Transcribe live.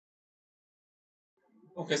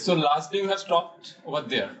Okay, so lastly we have stopped over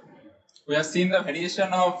there. We have seen the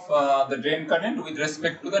variation of the drain current with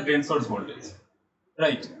respect to the drain source voltage,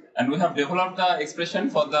 right? And we have developed the expression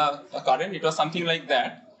for the current. It was something like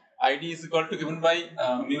that. ID is equal to given by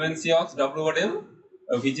mu n C ox W over L,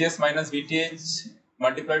 VGS minus VTH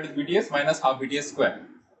multiplied with VDS minus half VDS square.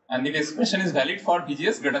 And the expression is valid for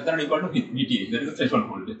VGS greater than or equal to VTH, that is the threshold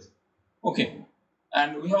voltage. Okay.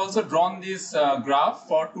 And we have also drawn this graph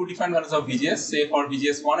for two different values of VGS, say for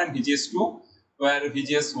VGS1 and VGS2, where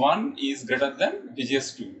VGS1 is greater than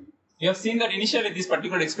VGS2. You have seen that initially this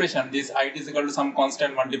particular expression, this IT is equal to some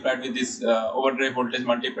constant multiplied with this overdrive voltage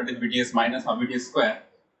multiplied with VDS minus half VDS square.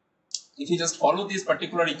 If you just follow this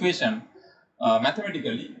particular equation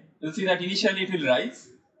mathematically, you'll see that initially it will rise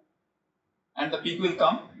and the peak will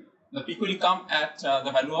come. The peak will come at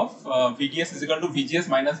the value of VDS is equal to VGS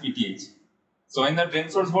minus VTH. So when the drain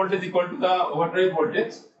source voltage is equal to the overdrive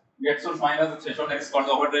voltage, gate source minus the threshold, that is called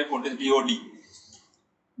the overdrive voltage VOD,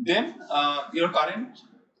 then your current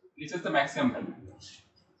reaches the maximum value.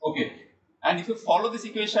 Okay. And if you follow this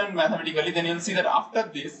equation mathematically, then you'll see that after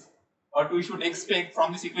this, what we should expect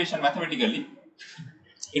from this equation mathematically,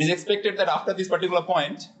 it is expected that after this particular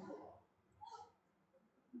point,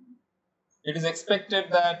 it is expected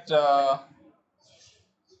that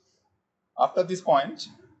after this point,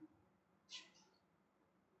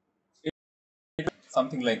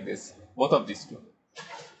 something like this, both of these two.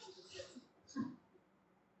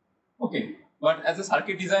 Okay, but as a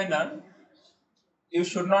circuit designer, you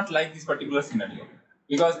should not like this particular scenario,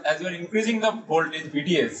 because as you are increasing the voltage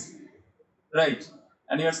VDS, right,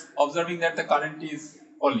 and you are observing that the current is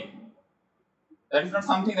falling, that is not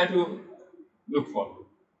something that you look for.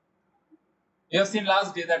 You have seen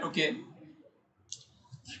last day that, okay,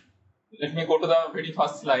 let me go to the very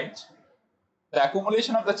first slide. The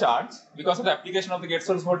accumulation of the charge because of the application of the gate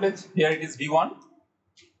source voltage, here it is V1.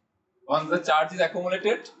 Once the charge is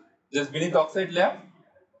accumulated just beneath the oxide layer,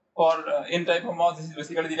 for N type of MOS, this is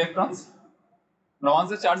basically the electrons. Now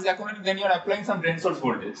once the charge is accumulated, then you are applying some drain source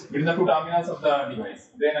voltage between the two terminals of the device,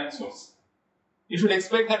 drain and source. You should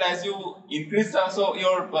expect that as you increase so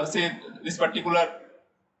your say this particular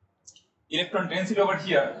electron density over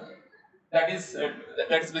here, that is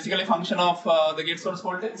basically a function of the gate source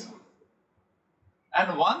voltage.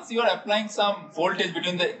 And once you are applying some voltage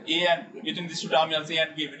between the A and between these two terminals A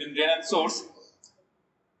and B, between drain and source,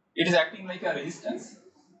 it is acting like a resistance.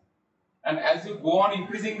 And as you go on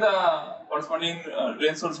increasing the corresponding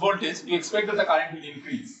drain source voltage, you expect that the current will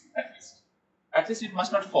increase at least. At least it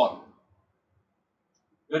must not fall.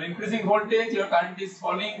 You are increasing voltage, your current is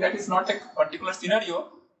falling. That is not a particular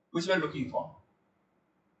scenario which we are looking for.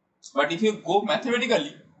 But if you go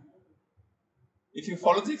mathematically, if you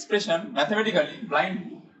follow the expression mathematically,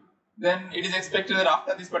 blindly, then it is expected that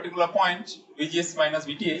after this particular point, VGS minus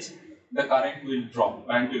VTH, the current will drop,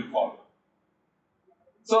 current will fall.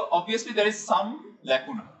 So obviously there is some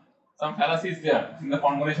lacuna, some fallacy is there in the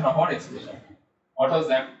formulation of our expression. What was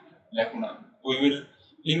that lacuna? We will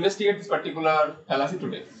investigate this particular fallacy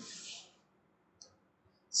today.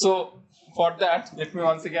 So for that, let me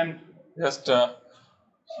once again just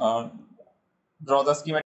draw the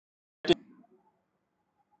schematic.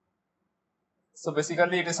 So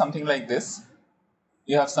basically it is something like this.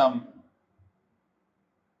 You have some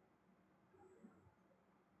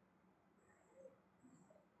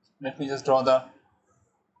let me just draw the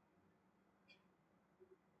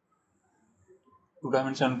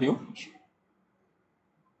two-dimensional view.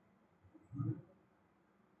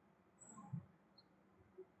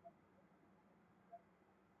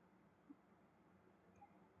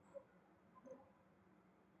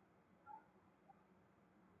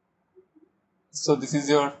 So this is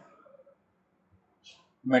your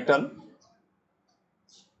metal.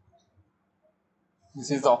 This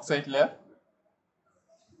is the oxide layer.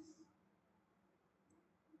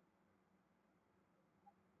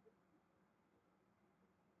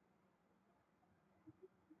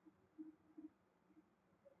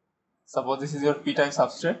 Suppose this is your p-type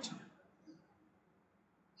substrate.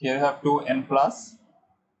 Here you have two N plus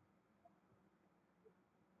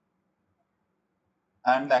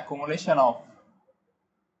and the accumulation of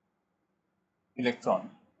electron,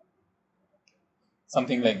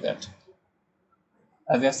 something like that,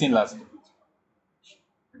 as we have seen last time.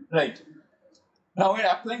 Right. Now we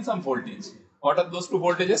are applying some voltage. What are those two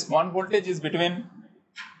voltages? One voltage is between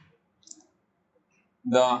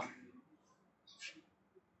the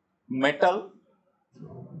metal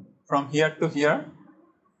from here to here.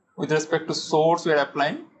 With respect to source, we are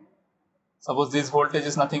applying. Suppose this voltage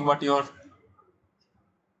is nothing but your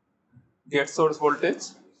gate source voltage.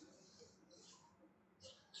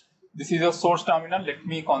 this is your source terminal. Let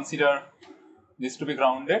me consider this to be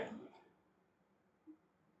grounded,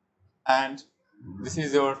 and this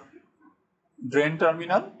is your drain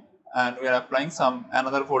terminal, and we are applying some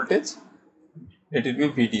another voltage. It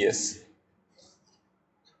will be VDS.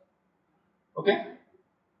 Okay.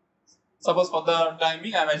 Suppose for the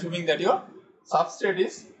timing, I am assuming that your substrate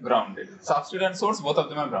is grounded. Substrate and source, both of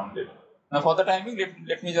them are grounded. Now for the timing,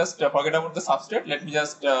 let me just forget about the substrate. Let me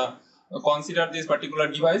just consider this particular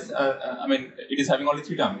device. I mean, it is having only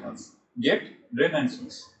 3 terminals: gate, drain, and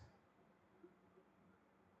source.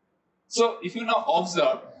 So if you now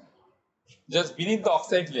observe, just beneath the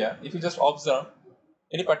oxide layer, if you just observe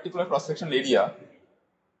any particular cross-sectional area,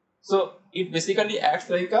 so it basically acts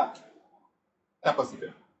like a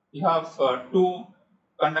capacitor. You have 2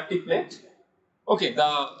 conductive plates. Okay,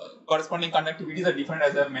 the corresponding conductivities are different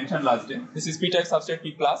as I mentioned last day. This is p-type substrate,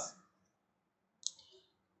 P+.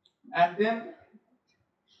 And then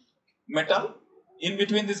metal. In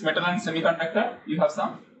between this metal and semiconductor, you have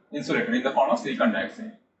some insulator in the form of silicon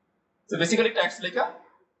dioxide. So basically it acts like a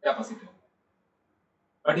capacitor.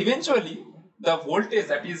 But eventually, the voltage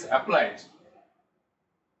that is applied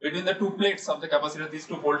between the 2 plates of the capacitor, these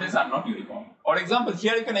 2 voltages are not uniform. For example,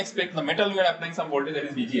 here you can expect the metal, we are applying some voltage that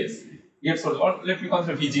is VGS, gate source, or let me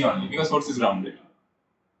consider VG only because source is grounded.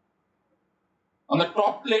 On the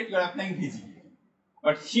top plate, you are applying VG.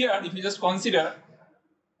 But here, if you just consider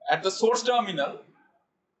at the source terminal,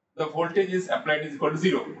 the voltage is applied is equal to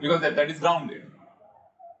 0 because that is grounded.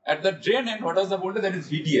 At the drain end, what was the voltage? That is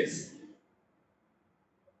VDS.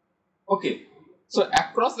 Okay. So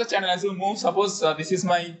across the channel, as you move, suppose this is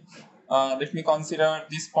my, let me consider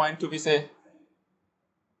this point to be, say,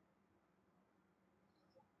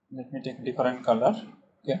 let me take different color.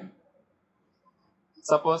 Okay.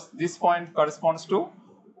 Suppose this point corresponds to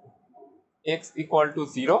x equal to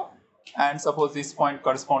 0, and suppose this point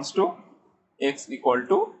corresponds to x equal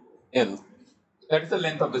to L. That is the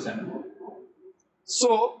length of the channel.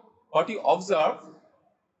 So what you observe,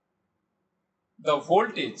 the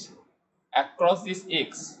voltage across this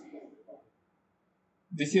x,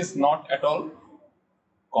 this is not at all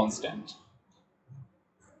constant,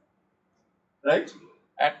 right?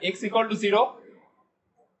 At x equal to 0,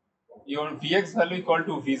 your Vx value equal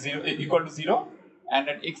to V0 equal to 0, and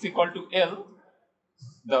at x equal to L,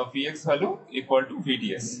 the Vx value equal to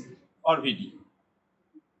VDS or VD,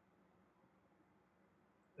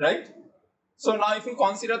 right? So now if you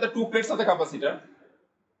consider the 2 plates of the capacitor,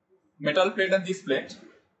 metal plate and this plate,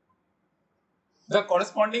 the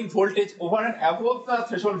corresponding voltage over and above the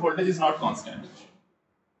threshold voltage is not constant.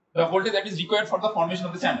 The voltage that is required for the formation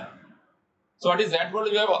of the channel. So what is that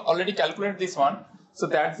voltage? We have already calculated this one. So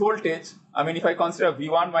that voltage, I mean, if I consider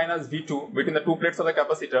V1 minus V2 between the 2 plates of the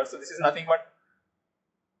capacitor, so this is nothing but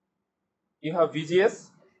you have VGS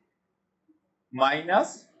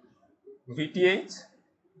minus VTH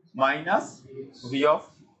minus V of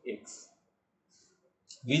X.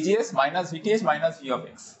 VGS minus VTH minus V of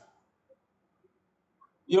X.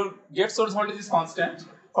 Your gate source voltage is constant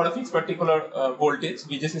for a fixed particular voltage.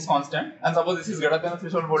 VGS is constant, and suppose this is greater than the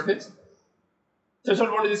threshold voltage. Threshold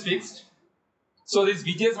voltage is fixed. So this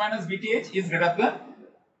VGS minus VTH is greater than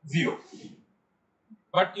 0.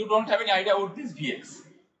 But you don't have any idea about this Vx.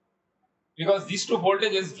 Because these 2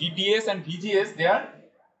 voltages, VDS and VGS, they are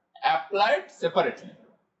applied separately.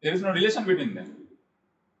 There is no relation between them.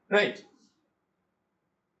 Right?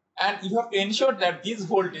 And you have to ensure that this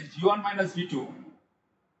voltage, V1 minus V2,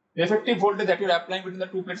 the effective voltage that you are applying between the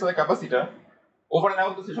 2 plates of the capacitor, over and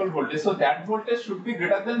above the threshold voltage, so that voltage should be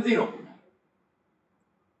greater than 0.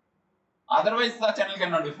 Otherwise, the channel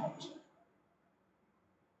cannot be formed.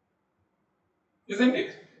 Isn't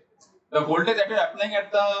it? The voltage that you are applying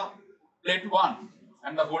at the plate 1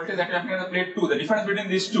 and the voltage that you are applying at the plate 2, the difference between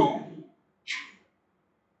these 2,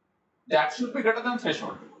 that should be greater than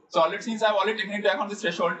threshold. So already, since I have already taken into account this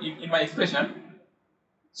threshold in my expression,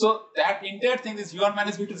 so that entire thing, this V1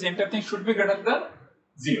 minus V2, this entire thing should be greater than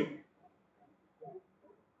 0.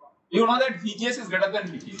 You know that VGS is greater than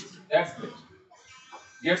VT. That's great.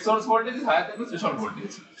 Gate source voltage is higher than the threshold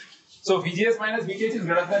voltage. So VGS minus VTH is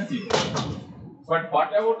greater than 0. But what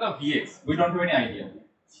about the Vx? We don't have any idea.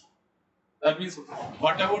 That means,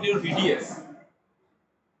 what about your VDS?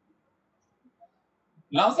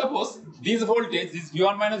 Now suppose this voltage, this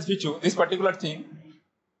V1 minus V2, this particular thing,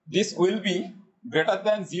 this will be greater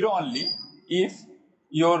than 0 only if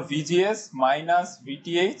your VGS minus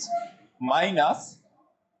VTH minus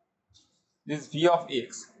this V of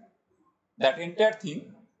X, that entire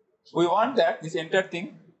thing, we want that this entire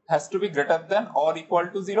thing has to be greater than or equal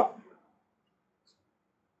to 0.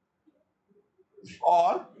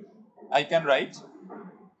 Or I can write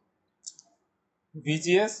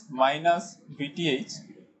VGS minus VTH,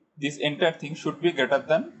 this entire thing should be greater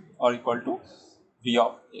than or equal to V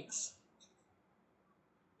of X.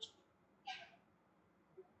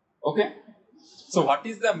 Okay. So what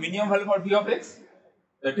is the minimum value for V of X?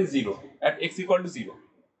 That is 0 at X equal to 0.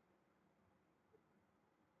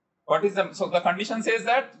 What is the, so the condition says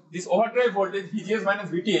that this overdrive voltage VGS minus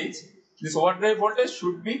VTH, this overdrive voltage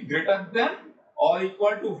should be greater than or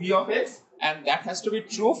equal to V of X, and that has to be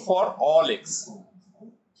true for all X.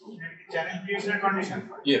 Channel creation condition?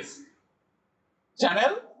 Yes.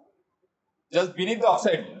 Channel just beneath the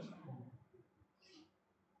oxide layer.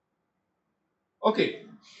 Okay.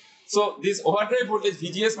 So this overdrive voltage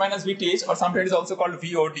VGS minus VTH, or sometimes is also called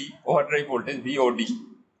VOD, overdrive voltage VOD.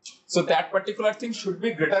 So that particular thing should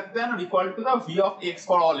be greater than or equal to the V of X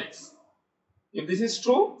for all X. If this is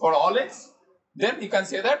true for all X, then you can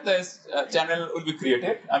say that this channel will be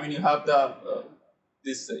created. I mean, you have the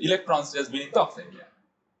this electrons just beneath the oxide layer.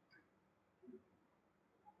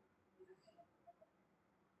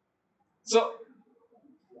 So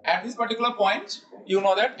at this particular point, you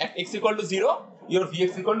know that at X equal to 0, your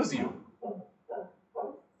Vx equal to 0.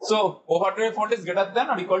 So overdrive voltage is greater than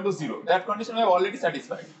or equal to 0. That condition we have already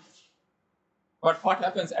satisfied. But what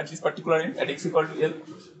happens at this particular end at X equal to L?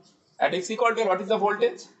 At X equal to L, what is the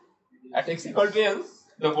voltage? At X equal to L,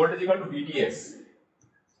 the voltage equal to VDS.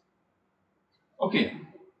 Okay.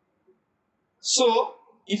 So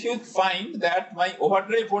if you find that my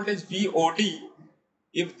overdrive voltage VOD,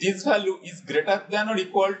 if this value is greater than or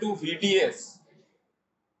equal to VDS,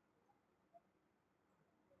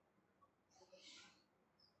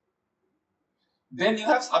 then you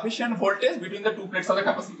have sufficient voltage between the two plates of the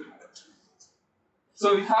capacitor.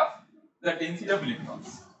 So we have the density of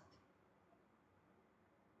electrons.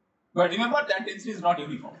 But remember that density is not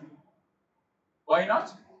uniform. Why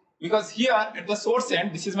not? Because here at the source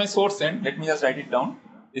end, this is my source end, let me just write it down.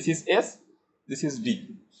 This is S, this is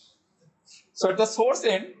D. So at the source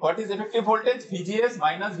end, what is effective voltage? VGS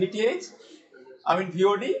minus VTH,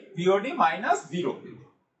 VOD minus 0.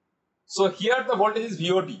 So here the voltage is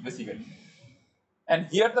VOD basically. And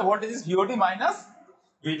here the voltage is VOD minus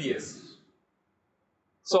VDS.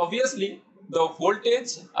 So obviously the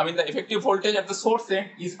voltage, the effective voltage at the source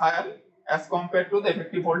end is higher as compared to the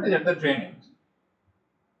effective voltage at the drain end.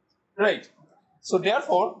 Right. So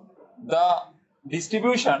therefore the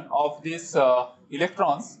distribution of these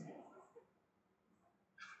electrons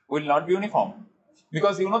will not be uniform,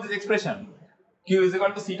 because you know this expression Q is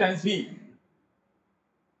equal to C times V.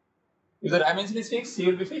 If the dimension is fixed, C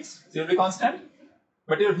will be fixed, C will be constant,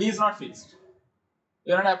 but your V is not fixed.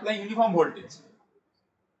 You are not applying uniform voltage,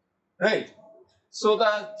 right? So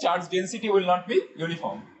the charge density will not be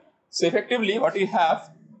uniform. So effectively what we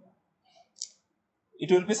have,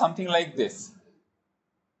 it will be something like this.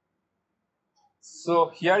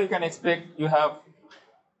 So here you can expect you have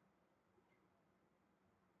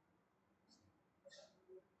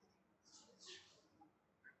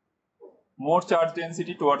more charge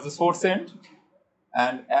density towards the source end,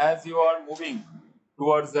 and as you are moving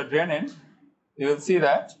towards the drain end, you will see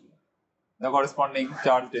that the corresponding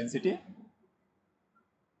charge density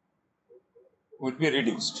would be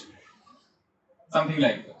reduced. Something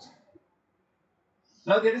like that.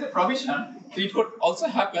 Now there is a provision, so it could also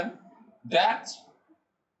happen that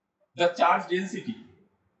the charge density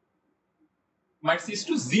might cease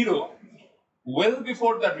to 0 well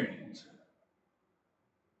before the drain end.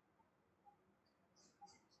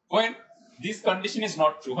 When this condition is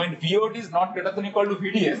not true, when VOD is not greater than or equal to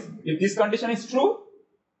VDS, if this condition is true,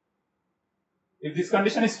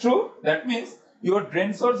 that means your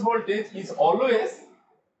drain source voltage is always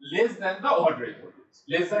less than the overdrive voltage,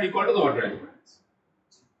 less than or equal to the overdrive voltage.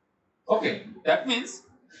 Okay, that means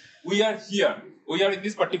we are here, we are in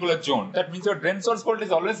this particular zone. That means your drain source voltage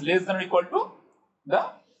is always less than or equal to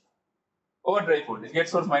the overdrive voltage, gate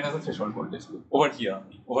source minus the threshold voltage, over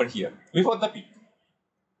here, before the peak.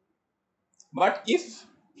 But if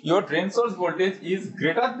your drain source voltage is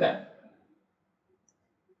greater than,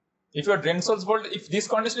 if your drain source voltage, if this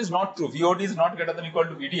condition is not true, VOD is not greater than or equal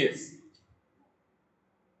to VDS,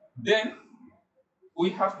 then we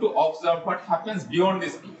have to observe what happens beyond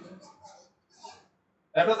this peak.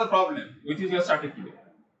 That was the problem with which we have started today.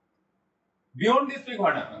 Beyond this peak,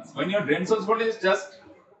 what happens? When your drain source voltage is just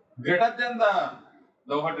greater than the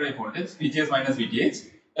overdrive voltage, VGS minus VTH,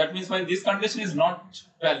 that means when this condition is not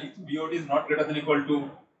valid, VOD is not greater than or equal to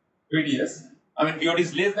VDS, VOD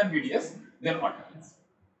is less than VDS, then what happens?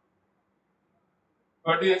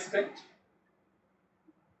 What do you expect?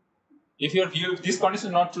 If this condition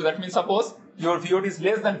is not true, that means suppose your VOD is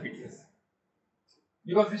less than VDS,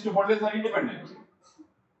 because these two voltages are independent.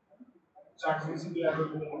 charge density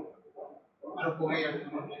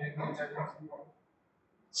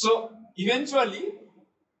So eventually,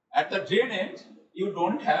 at the drain end, you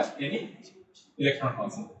don't have any electron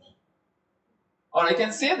concentration. Or I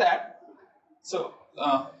can say that, so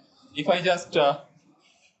if I just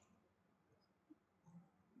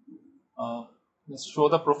show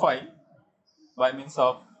the profile by means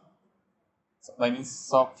of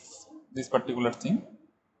this particular thing.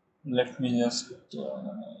 Let me just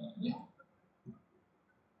yeah.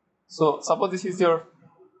 So suppose this is your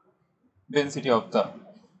density of the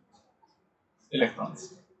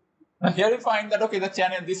electrons. Now here you find that okay, the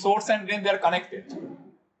channel, the source and drain, they are connected.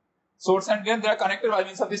 Source and drain, they are connected by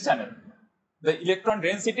means of this channel. The electron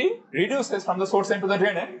density reduces from the source end to the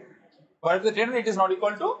drain end, but at the drain end it is not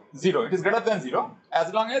equal to 0. It is greater than 0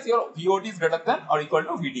 as long as your VOD is greater than or equal to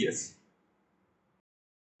VDS.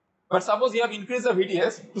 But suppose you have increased the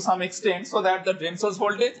VDS to some extent so that the drain source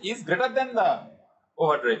voltage is greater than the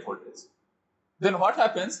overdrive voltage. Then what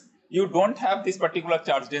happens? You don't have this particular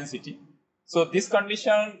charge density. So this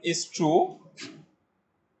condition is true.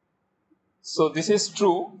 So this is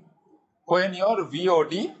true when your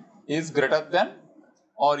VOD is greater than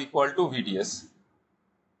or equal to VDS.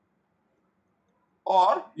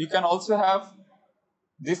 Or you can also have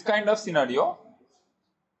this kind of scenario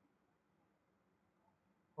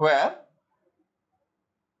where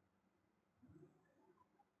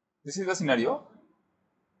this is the scenario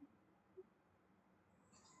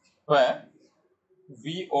where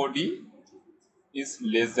VOD is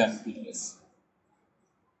less than VDS.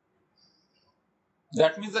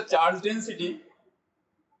 That means the charge density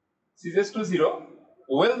ceases to 0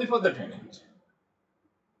 well before the drain end.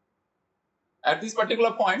 At this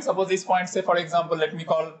particular point, suppose this point, say for example, let me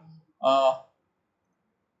call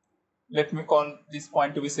this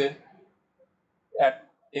point to be say at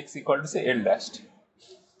x equal to say L dashed.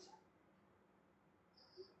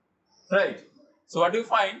 Right. So what do you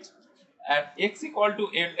find? At x equal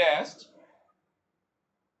to L dashed,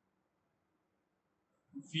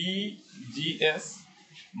 VGS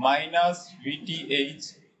minus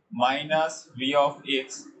VTH minus V of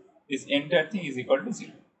x, this entire thing is equal to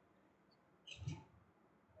 0.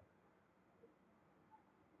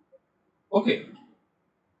 Okay.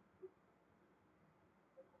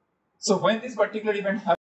 So when this particular event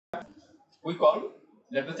happens, we call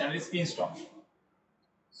that the channel is spin stop.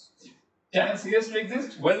 Channel ceases to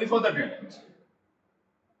exist well before the drain end.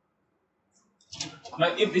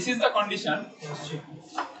 Now, if this is the condition,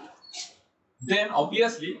 then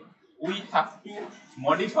obviously we have to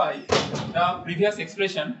modify the previous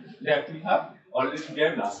expression that we have already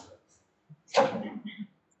prepared last.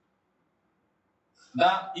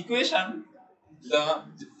 The equation, the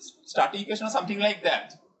starting equation is something like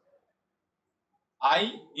that.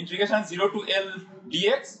 I integration 0 to L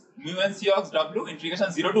dx mu n Cox W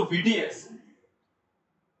integration 0 to VDS.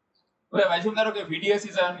 We have assumed that okay, VDS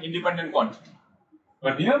is an independent quantity.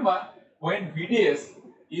 But remember, when VDS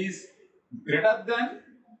is greater than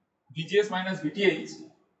VGS minus VTH,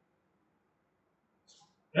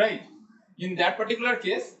 right? In that particular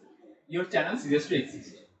case, your channel ceases to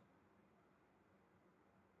exist.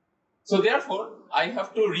 So therefore, I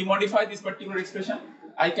have to remodify this particular expression.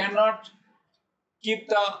 I cannot keep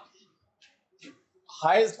the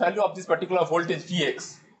highest value of this particular voltage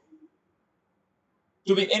Vx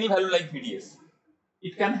to be any value like VDS.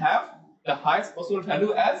 It can have the highest possible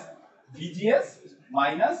value as VGS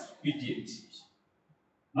minus VTH.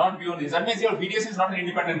 Not beyond this. That means your VDS is not an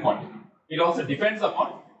independent quantity. It also depends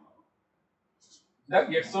upon the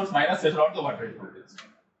gate source minus threshold of the overdrive voltage.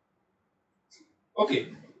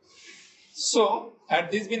 Okay. So, had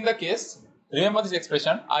this been the case, remember this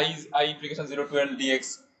expression, I integration 0 to L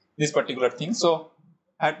dx, this particular thing. So,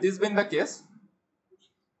 had this been the case,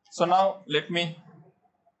 so now let me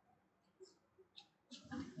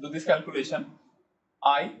do this calculation.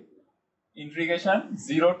 I integration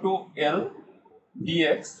 0 to L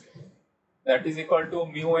dx, that is equal to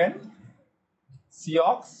mu n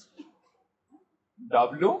Cox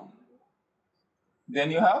W, then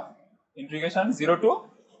you have integration 0 to,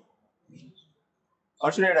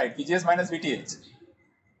 or should I write VGS minus VTH?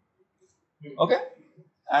 Okay,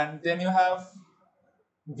 and then you have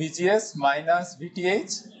VGS minus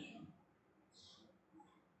VTH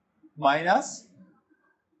minus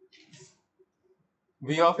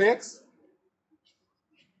V of x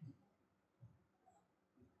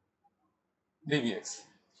dvx.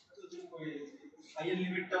 IL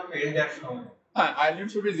limit of L dash now. IL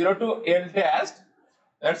limit should be 0 to L dash.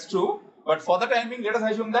 That's true. But for the time being, let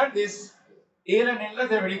us assume that this L and L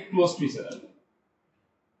dash are very close to each other.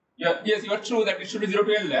 Yeah, yes, you are true that it should be 0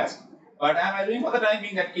 to L dash. But I am assuming for the time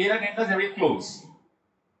being that A and N are very close.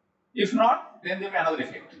 If not, then there will be another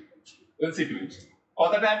effect. We will see to it.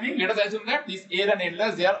 For the time being, let us assume that these A and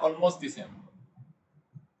N they are almost the same.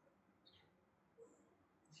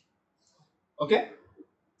 Okay?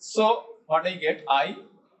 So, what I get? I,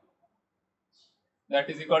 that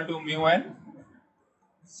is equal to mu n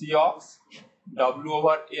C of W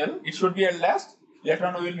over L. It should be L last. Later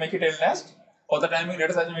on, we will make it L last. For the time being,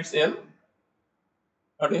 let us assume it's L.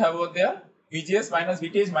 What do we have over there? VGS minus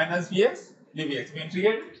VTH minus VX dVX. We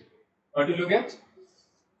integrate it. What will you get?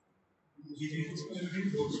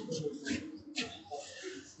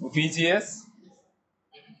 VGS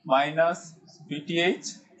minus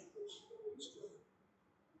VTH.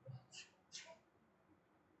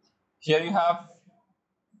 Here you have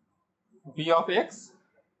V of X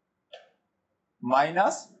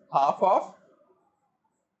minus half of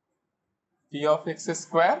V of X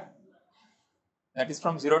square, that is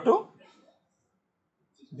from 0 to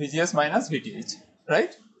VGS minus VTH,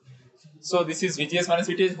 right? So this is VGS minus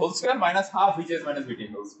VTH whole square minus half VGS minus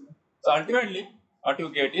VTH whole square. So ultimately what you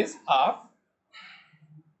get is half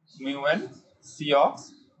mu n C of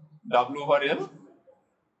W over L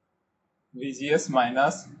VGS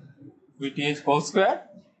minus VTH whole square.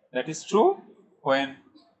 That is true when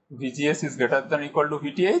VGS is greater than or equal to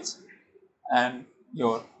VTH and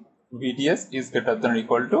your VDS is greater than or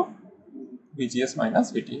equal to VGS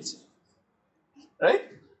minus VTH, right?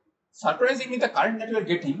 Surprisingly, the current that you are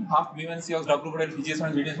getting, half mu n C of W over L VGS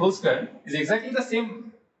minus VTH whole square, is exactly the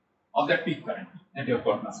same of that peak current that you have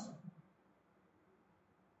got last time,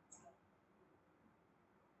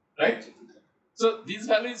 right? So these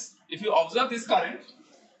values, if you observe this current,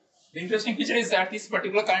 the interesting feature is that this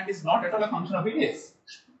particular current is not at all a function of VDS.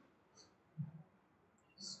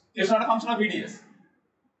 It's not a function of VDS.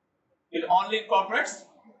 It only incorporates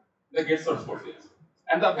the gate source voltage.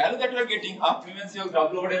 And the value that you are getting, half mu n C of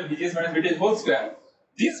W over L VGS minus VTH whole square,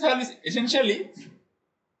 this value is essentially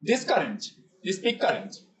this current, this peak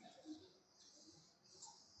current.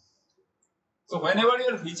 So whenever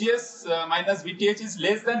your VGS minus VTH is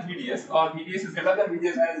less than VDS or VDS is greater than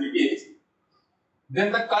VGS minus VTH,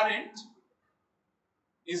 then the current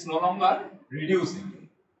is no longer reducing.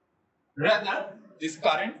 Rather, this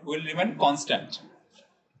current will remain constant.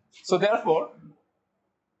 So therefore,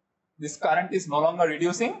 this current is no longer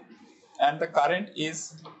reducing and the current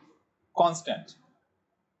is constant.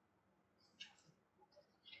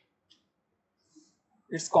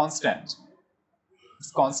 It's constant.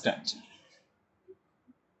 It's constant.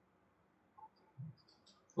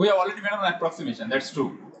 We have already made an approximation, that's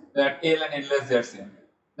true, that L and L they are same.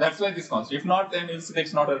 That's why this constant. If not, then you'll see that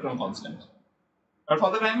it's not a constant. But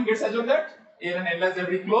for the time, it gets assumed that L and L are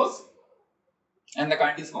very close and the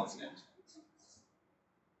current is constant.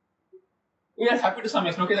 We are happy to some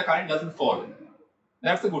extent, okay, the current doesn't fall.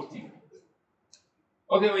 That's a good thing.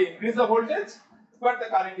 Okay, we increase the voltage, but the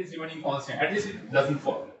current is remaining constant. At least it doesn't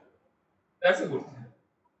fall. That's a good thing.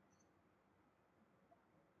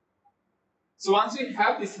 So once we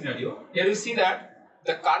have this scenario, here you see that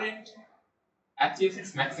the current achieves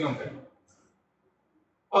its maximum value.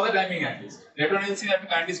 For the timing at least. Later on you will see that the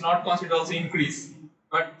current is not constant, it also increase.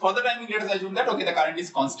 But for the timing, let us assume that okay, the current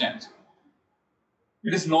is constant.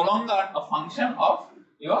 It is no longer a function of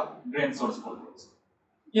your drain source voltage.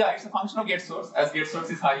 Yeah, it's a function of gate source. As gate source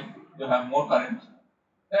is high, you have more current.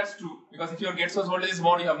 That's true, because if your gate source voltage is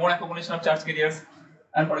more, you have more accumulation of charge carriers,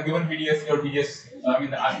 and for a given VDS, your VDS,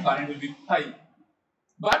 the current will be high.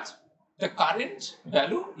 But the current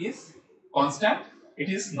value is constant. It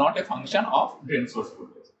is not a function of drain source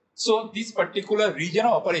voltage. So this particular region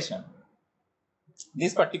of operation,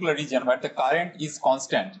 this particular region where the current is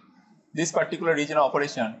constant, this particular region of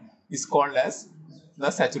operation is called as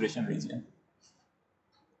the saturation region.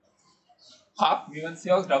 Half mu n C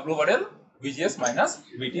of W over L VGS minus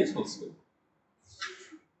VTH whole square.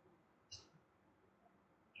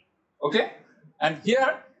 Okay, and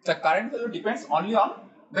here the current value depends only on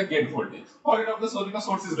the gate voltage. Forget of the source because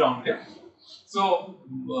source is grounded. So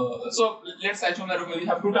let's assume that okay, we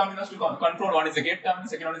have two terminals to control. One is the gate terminal,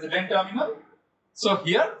 second one is the drain terminal. So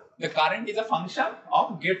here the current is a function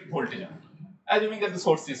of gate voltage, assuming that the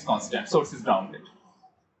source is constant, source is grounded,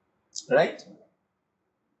 right?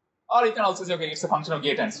 Or you can also say okay, it's a function of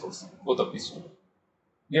gate and source, both of these two,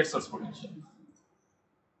 gate source potential.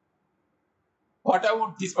 What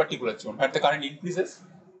about this particular zone where the current increases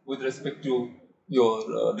with respect to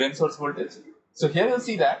your drain source voltage? So here you'll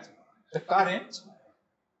see that the current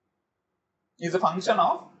is a function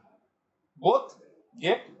of both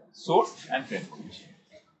gate, source and drain potential.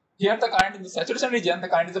 Here the current in the saturation region, the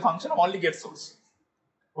current is a function of only gate source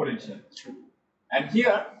potential. And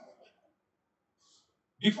here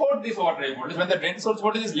before this overdrive voltage, when the drain source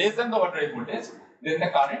voltage is less than the overdrive voltage, then the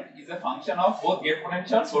current is a function of both gate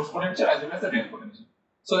potential, source potential as well as the drain potential.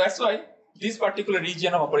 So that's why this particular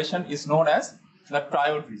region of operation is known as the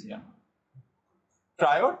triode region.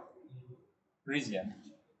 Triode region.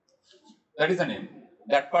 That is the name.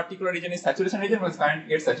 That particular region is saturation region because current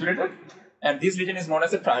gets saturated, and this region is known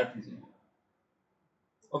as the triode region.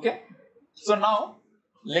 Okay? So now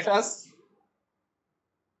let us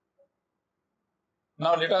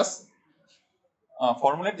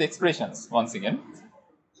formulate the expressions once again.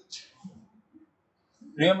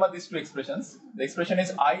 Remember these two expressions. The expression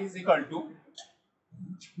is I is equal to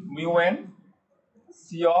mu n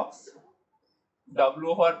Cox W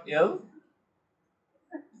over L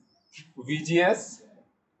VGS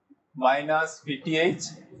minus VTH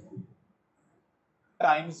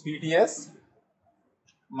times VDS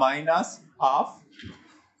minus half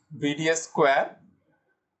VDS square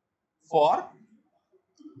for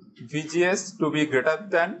VGS to be greater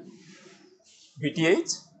than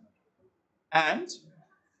VTH and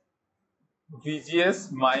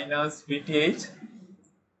VGS minus VTH,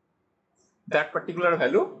 that particular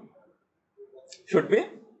value should be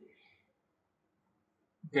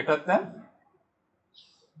greater than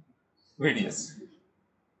VDS.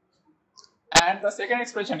 And the second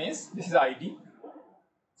expression is, this is ID.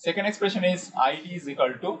 Second expression is ID is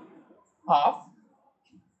equal to half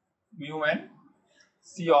mu n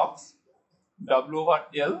Cox W over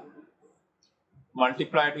L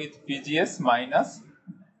multiplied with VGS minus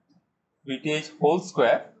VTH whole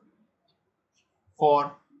square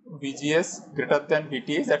for VGS greater than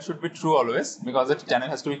VTH. That should be true always because the channel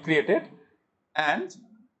has to be created, and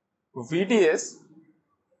VDS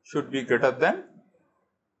should be greater than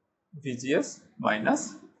VGS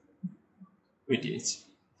minus VTH.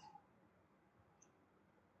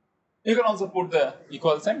 You can also put the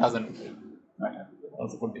equal sign, doesn't matter.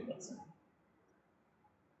 Also put the equal sign.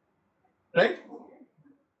 Right?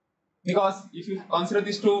 Because if you consider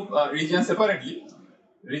these two regions separately,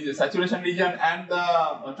 saturation region and the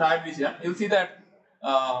triode region, you'll see that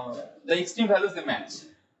the extreme values they match.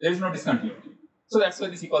 There is no discontinuity. So that's why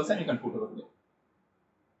this equal sign you can put over there.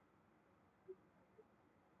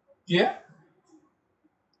 Clear?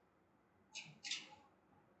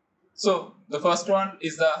 So the first one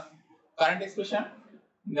is the current expression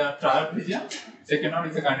in the triode region. Second one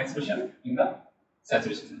is the current expression in the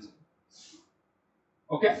saturation region.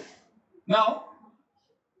 Okay. Now,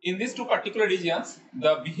 in these two particular regions,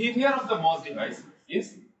 the behavior of the MOS device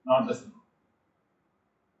is not the same.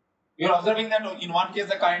 You are observing that in one case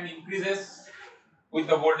the current increases with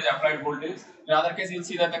the voltage, applied voltage. In another case, you will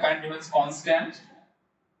see that the current remains constant.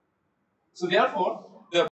 So therefore,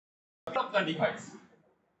 the behavior of the device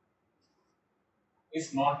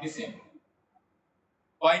is not the same.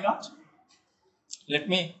 Why not? Let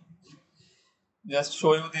me just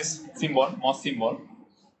show you this symbol, MOS symbol.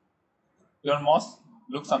 Your MOS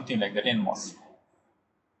looks something like that, NMOS.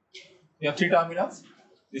 You have three terminals.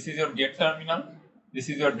 This is your gate terminal, this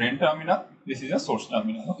is your drain terminal, this is your source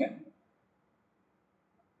terminal. Okay.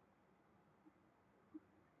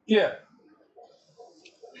 Clear?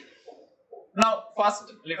 Now,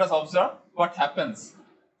 first let us observe what happens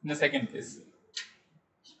in the second case.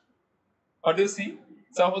 What do you see?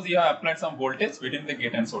 Suppose you have applied some voltage between the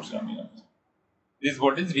gate and source terminal. This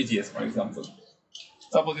voltage is VGS, for example.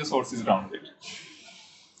 Suppose your source is grounded.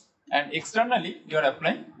 And externally, you are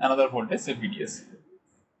applying another voltage, say VDS.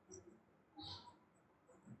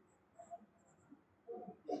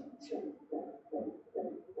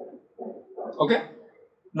 Okay?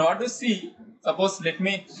 Now, what do you see? Suppose let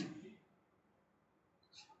me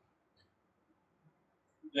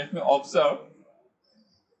observe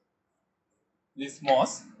this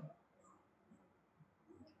MOS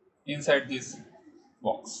inside this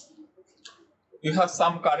box. You have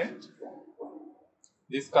some current.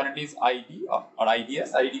 This current is ID or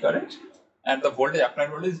IDS, ID current, and the voltage applied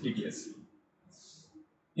voltage is VDS.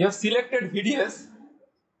 You have selected VDS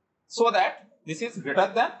so that this is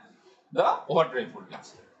greater than the overdrive voltage.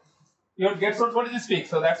 Your gate source voltage is fixed,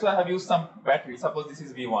 so that's why I have used some battery. Suppose this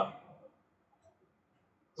is V1.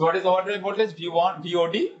 So what is overdrive voltage? V1,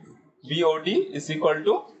 VOD. VOD is equal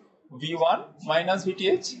to V1 minus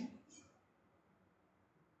VTH.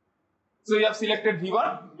 So you have selected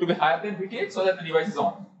V1 to be higher than VTH so that the device is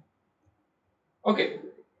on. Okay.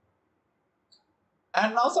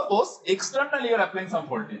 And now suppose externally you are applying some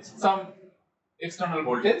voltage, some external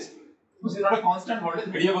voltage, which is not a constant voltage,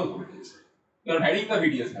 variable voltage. You are varying the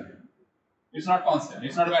VDS value. It's not constant,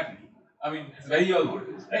 it's not a battery. I mean, it's variable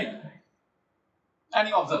voltage, right? And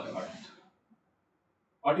you observe the current.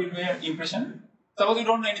 What will be your impression? Suppose you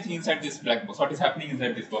don't know anything inside this black box. What is happening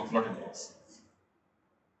inside this box? Not in box.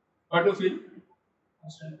 What do you feel?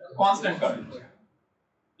 Constant current.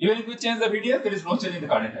 Even if you change the VDS, there is no change in the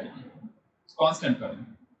current ID. It's constant current.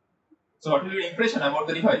 So what will be your impression about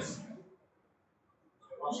the device?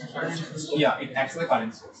 Yeah, it acts as a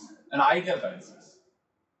current source, an ideal current source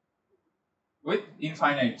with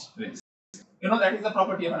infinite range. You know that is the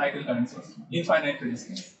property of an ideal current source, infinite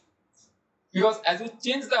resistance. Because as you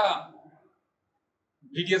change the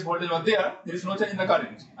VDS voltage over there is no change in the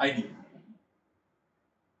current ID.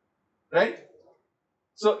 Right?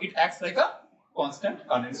 So it acts like a constant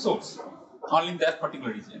current source, only in that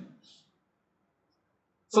particular region.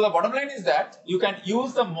 So the bottom line is that you can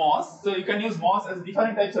use the MOS, so you can use MOS as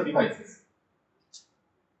different types of devices.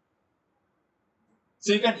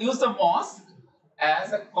 So you can use the MOS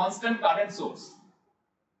as a constant current source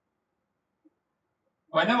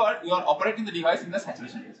whenever you are operating the device in the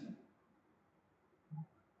saturation region.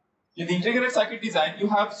 In the integrated circuit design, you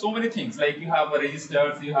have so many things, like you have the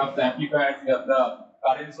resistors, you have the amplifiers, you have the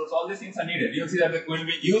current source, all these things are needed. You'll see that we will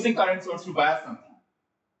be using current source to bias something.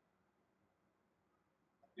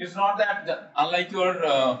 It's not that, unlike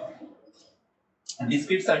your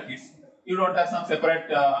discrete circuits, you don't have some separate,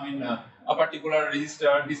 a particular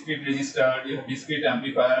resistor, discrete resistor, you have discrete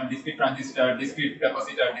amplifier, discrete transistor, discrete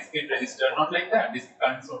capacitor, discrete resistor, not like that, discrete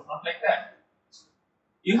current source, not like that.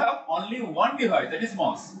 You have only one device, that is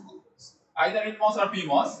MOS. Either m-MOS or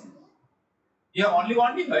p-MOS. You have only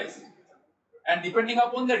one device, and depending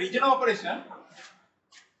upon the region of operation,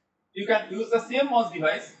 you can use the same MOS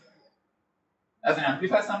device as an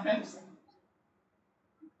amplifier sometimes,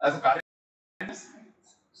 as a current,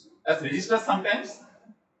 as resistor sometimes.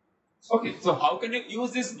 Okay, so how can you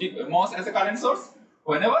use this MOS as a current source?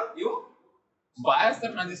 Whenever you bias the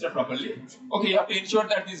transistor properly, okay, you have to ensure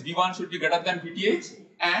that this V1 should be greater than VTH,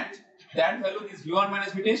 and that value, this V1 minus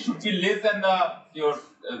VTH, should be less than your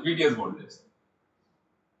VDS voltage.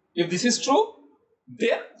 If this is true,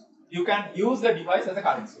 then you can use the device as a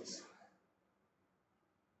current source.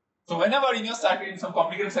 So whenever in your circuit, in some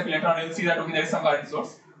complicated circuit later on, you will see that okay, there is some current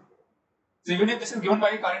source. So even if this is given by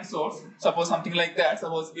a current source, suppose something like that,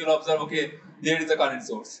 suppose you will observe, okay, there is a current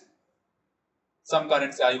source. Some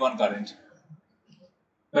current, say I1 current.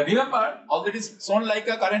 But remember, although it is shown like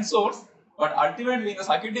a current source, but ultimately in the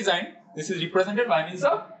circuit design, this is represented by means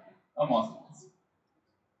of a MOS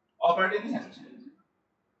operating in saturation.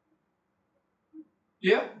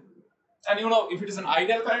 Clear? And you know, if it is an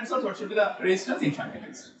ideal current source, what should be the resistance? Infinite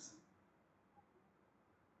resistance.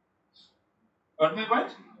 Got my point?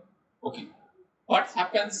 Okay. What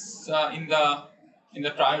happens in the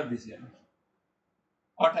triode region?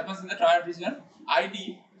 What happens in the triode region?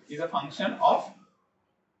 ID is a function of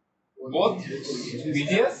both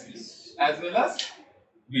VGS as well as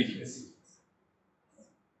VDS.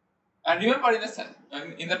 And remember,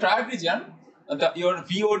 in the triode region, your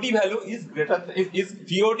VOD value is greater.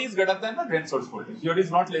 VOD is greater than the drain source voltage. VOD is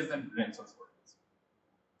not less than drain source voltage.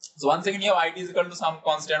 So once again, you have ID is equal to some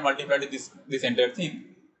constant multiplied with this entire thing.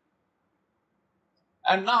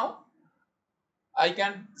 And now I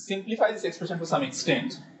can simplify this expression to some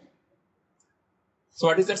extent. So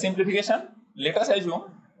what is that simplification? Let us assume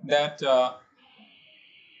that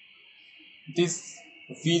this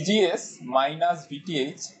VGS minus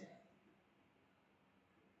VTH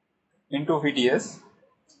into VDS,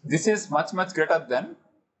 this is much greater than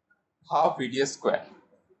half VDS square.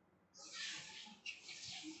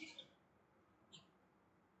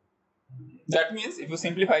 That means if you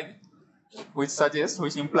simplify, which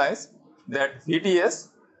implies that VDS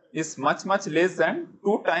is much less than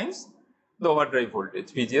 2 times the overdrive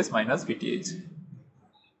voltage, VGS minus VTH.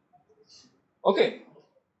 Okay.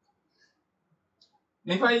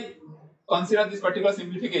 If I consider this particular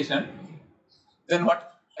simplification, then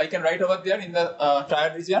what I can write over there in the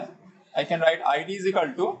triode region, I can write ID is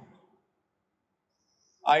equal to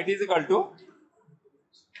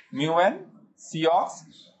mu n Cox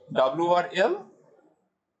W over L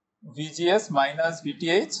VGS minus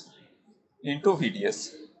VTH into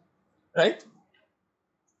VDS, right?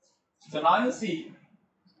 So now you see,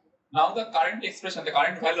 now the current expression, the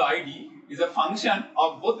current value ID is a function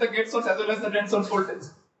of both the gate source as well as the drain source voltage,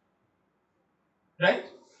 right?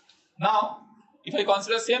 Now, if I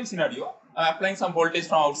consider the same scenario, I am applying some voltage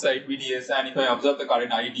from outside VDS, and if I observe the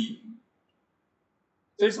current ID,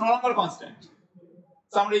 so it's no longer constant.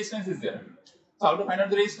 Some resistance is there. So how to find out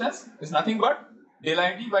the resistance? It's nothing but del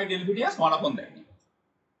ID by del VDS 1 upon that.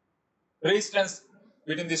 Resistance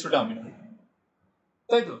between these two terminals.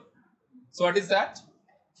 So what is that?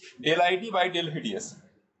 Del ID by del VDS.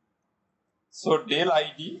 So del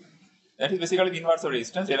ID, that is basically the inverse of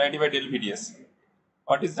resistance, del ID by del VDS.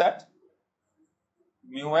 What is that?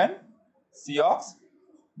 Mu n Cox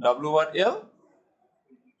W over L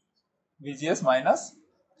VGS minus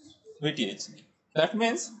VTH. That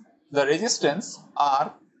means the resistance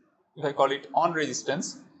R, if I call it on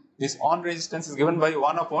resistance, this on resistance is given by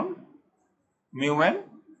 1 upon mu n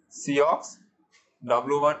Cox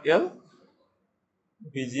W over L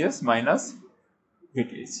VGS minus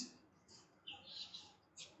VTH.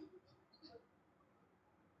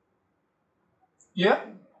 Here,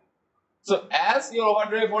 so as your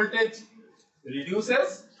overdrive voltage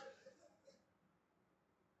reduces,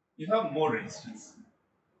 you have more resistance.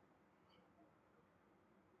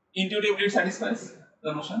 Intuitively it satisfies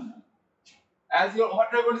the notion. As your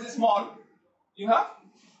overdrive voltage is small, you have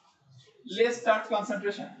less charge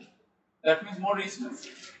concentration. That means more resistance.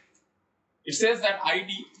 It says that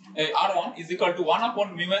ID R1 is equal to 1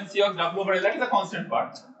 upon mu n Cox W over L. That is a constant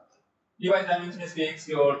part. Device dimension is fixed,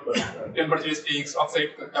 your temperature is fixed, oxide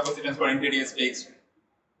capacitance per entity is fixed.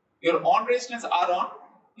 Your on resistance R1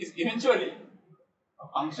 is eventually a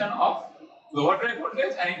function of the overdrive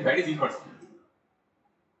voltage and it varies inversely.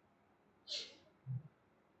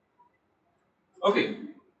 Okay.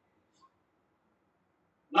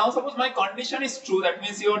 Now suppose my condition is true, that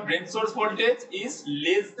means your drain source voltage is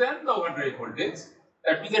less than the overdrive voltage.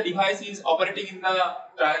 That means the device is operating in the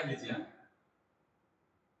trial region.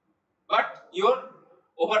 But your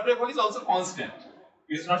overdrive voltage is also constant.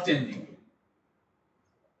 It is not changing.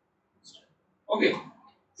 Okay.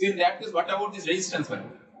 So in that case, what about this resistance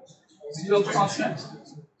value? This is also constant.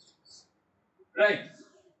 Right.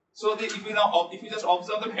 So if you just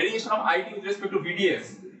observe the variation of IT with respect to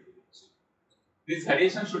VDS, this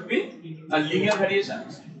variation should be a linear variation.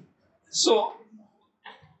 So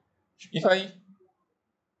if I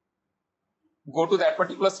go to that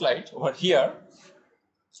particular slide over here,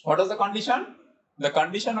 what was the condition? The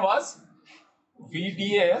condition was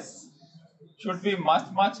VDS should be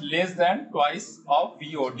much less than twice of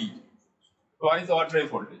VOD, twice overdrive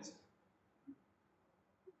voltage.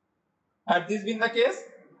 Had this been the case,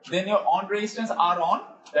 then your on resistance R1,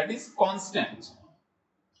 that is constant.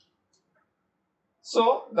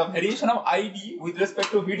 So the variation of ID with respect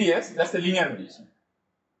to VDS, that's a linear variation.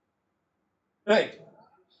 Right?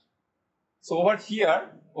 So over here,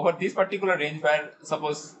 over this particular range where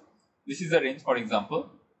suppose this is the range for example,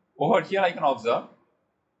 over here I can observe,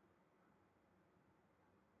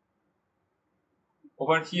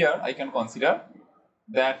 over here I can consider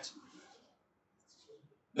that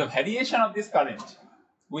the variation of this current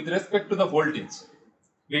with respect to the voltage,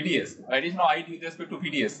 VDS, variation of ID with respect to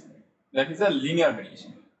VDS, that is a linear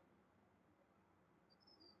variation.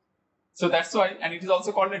 So that's why, and it is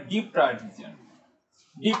also called a deep triad region.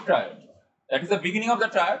 Deep triad. That is the beginning of the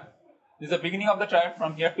triad. This is the beginning of the triad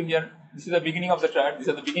from here to here. This is the beginning of the triad. This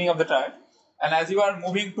is the beginning of the triad. And as you are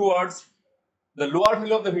moving towards the lower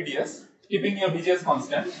value of the VDS, keeping your VGS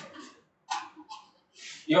constant,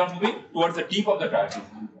 you are moving towards the tip of the triad.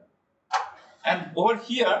 And over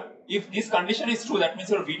here, if this condition is true, that means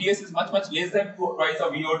your VDS is much less than twice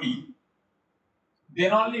of VOD,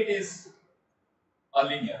 then only it is a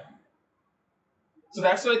linear. So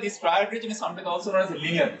that's why this triad region is sometimes also known as a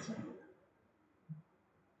linear region.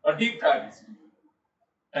 Or deep triad region.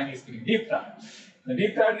 Frankly speaking, deep triad. The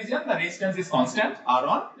deep triad region, the resistance is constant,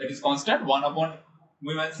 R1, that is constant, 1 upon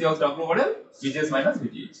mu n Cox W over L, VGS minus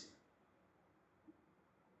VTH.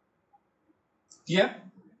 Here.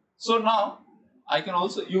 So now, I can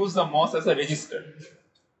also use the MOS as a resistor.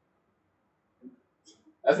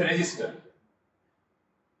 As a resistor.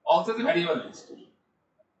 Also as a variable resistor.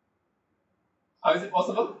 How is it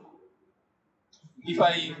possible? If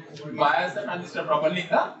I bias the transistor properly in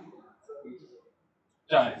the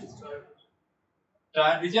triad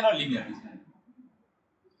region or linear region.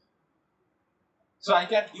 So I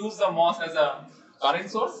can use the MOS as a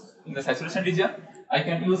current source in the saturation region. I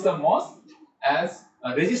can use the MOS as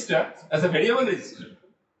a resistor, as a variable resistor.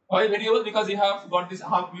 Why variable? Because you have got this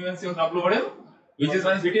half mu n Cox W over L, VGS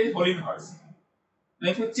minus VTH whole inverse.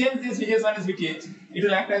 Now if you change this VGS minus VTH, it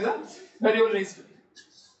will act as a variable resistor.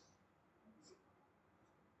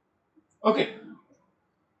 Okay.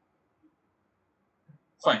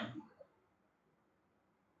 Fine.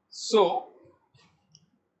 So,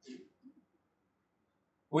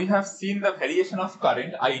 we have seen the variation of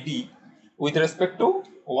current ID with respect to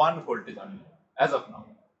one voltage only, as of now.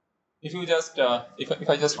 If you just, if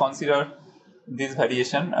I just consider this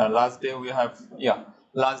variation, last day we have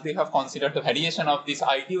considered the variation of this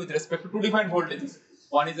ID with respect to two different voltages.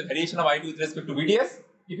 One is the variation of ID with respect to VDS,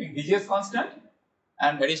 keeping VGS constant,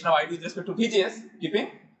 and variation of ID with respect to VGS, keeping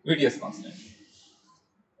VDS constant.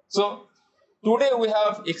 So, Today we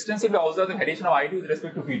have extensively observed the variation of ID with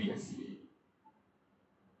respect to VDS.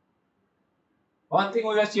 One thing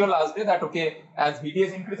we were sure last day that okay, as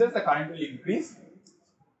VDS increases, the current will increase.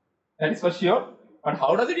 That is for sure. But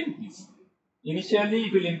how does it increase? Initially,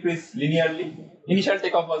 it will increase linearly. Initial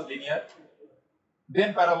takeoff was linear,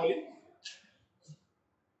 then parabolic,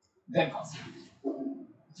 then constant.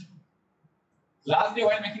 Last day,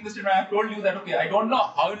 while making this statement, I have told you that okay, I don't know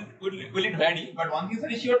how will it vary, but one thing is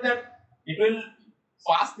very sure that it will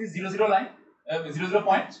pass this 0, line, 0,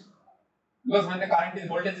 point, because when the current is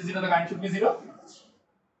voltage is 0, the current should be 0.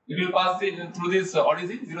 It will pass through this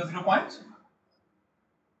origin 0, point,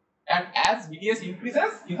 and as VDS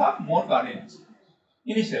increases, you have more current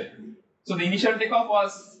initially. So the initial takeoff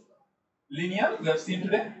was linear, we have seen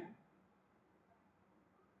today.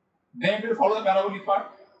 Then it will follow the parabolic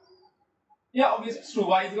part. Yeah, obviously it's true.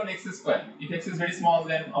 Y is equal to x square. If x is very small,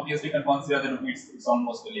 then obviously you can consider that it's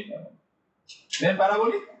almost linear. Then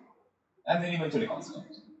parabolic, and then eventually constant.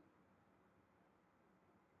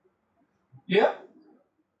 Clear?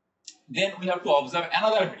 Then we have to observe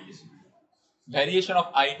another variation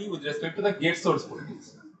of ID with respect to the gate source voltage.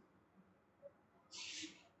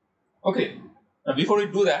 Okay, now before we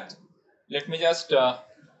do that, let me just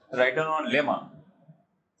write down one lemma.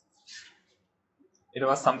 It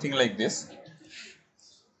was something like this.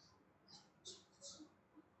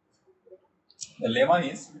 The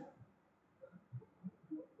lemma is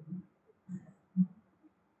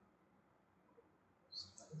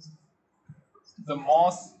the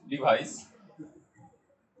MOS device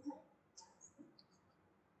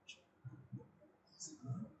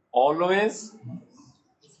always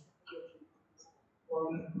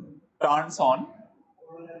turns on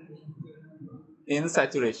in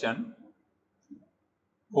saturation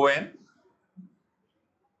when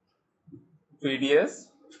VDS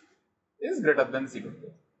is greater than 0.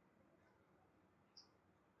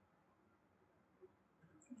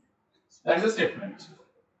 That is a statement.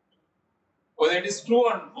 Whether it is true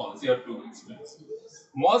or false, you have to explain.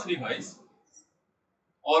 MOS device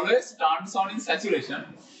always turns on in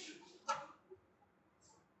saturation.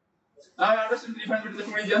 Now I understand the difference between the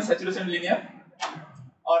two regions, saturation and linear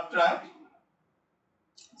or trapped.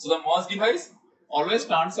 So the MOS device always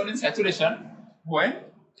turns on in saturation when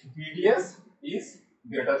VDS is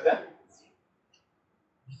greater than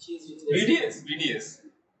VDS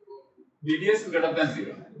is greater than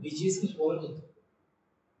 0. VGS is more.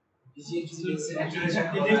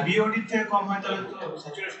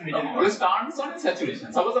 Always turns on in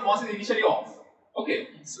saturation. Suppose the MOS is initially off. Okay,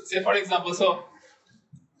 so say for example, so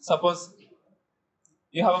suppose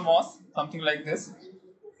you have a MOS, something like this.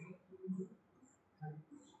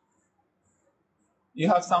 You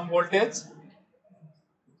have some voltage,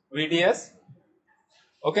 VDS,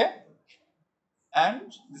 okay, and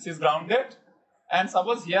this is grounded, and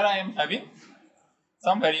suppose here I am having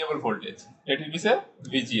some variable voltage. Let it be say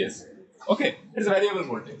VGS. Okay, it's a variable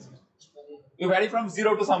voltage. You vary from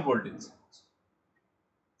 0 to some voltage.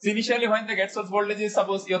 So initially when the gate source voltage is,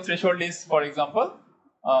 suppose your threshold is, for example,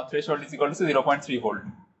 threshold is equal to 0.3 volt.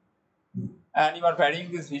 And you are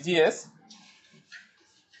varying this VGS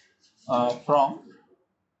from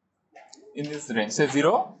in this range, say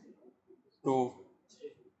 0 to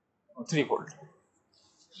 3 volt.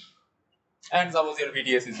 And suppose your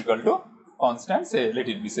VDS is equal to constant, say let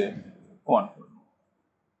it be say 1 volt.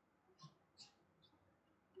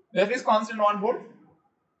 That is constant 1 volt,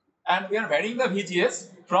 and we are varying the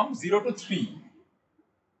VGS from 0 to 3.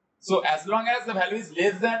 So as long as the value is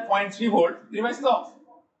less than 0.3 volt, the device is off.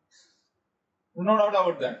 No doubt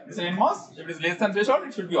about that. It's an NMOS. If it is less than threshold,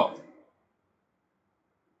 it should be off.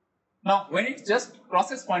 Now, when it just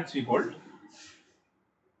crosses 0.3 volt,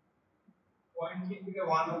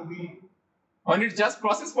 when it just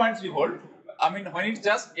crosses 0.3 volt, when it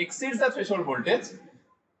just exceeds the threshold voltage,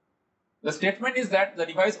 the statement is that the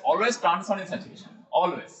device always turns on in saturation.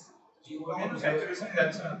 Always.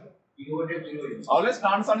 Always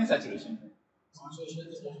turns on in saturation.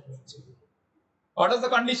 What is the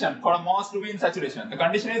condition for a MOS to be in saturation? The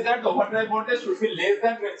condition is that the overdrive voltage should be less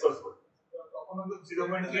than drain source voltage.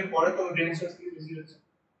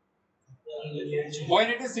 When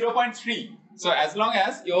it is 0.3, so as long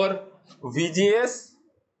as your VGS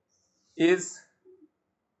is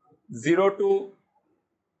 0 to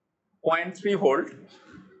 0.3 volt,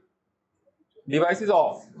 device is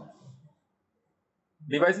off.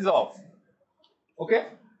 Device is off. Okay.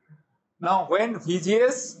 Now when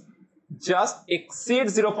VGS just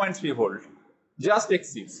exceeds 0.3 volt, just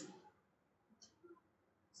exceeds.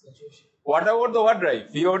 What about the overdrive?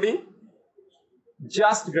 VOD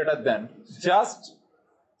just greater than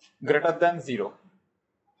 0.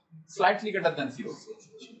 Slightly greater than 0.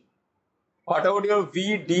 What about your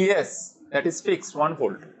VDS? That is fixed, 1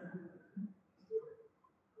 volt.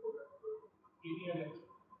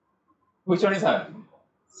 Which one is higher?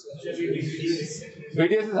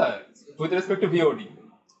 VDS is higher with respect to VOD.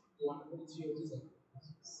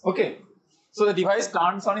 Okay. So the device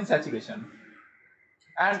turns on in saturation.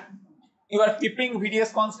 And you are keeping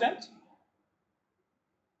VDS constant.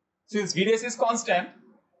 Since VDS is constant,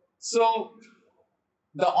 so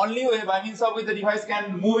the only way by means of which the device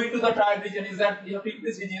can move into the triad region is that you have to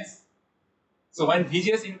increase VGS. So when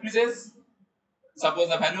VGS increases, suppose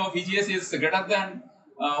the value of VGS is greater than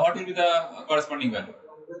what will be the corresponding value?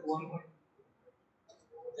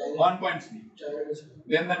 1.3.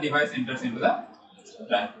 Then the device enters into the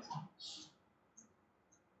triad.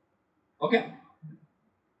 Okay.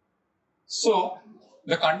 So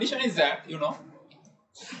the condition is that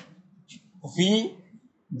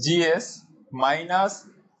VGS minus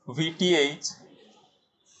VTH,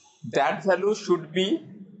 that value should be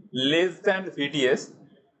less than VDS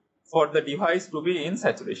for the device to be in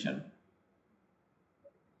saturation.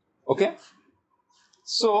 Okay.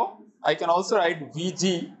 So I can also write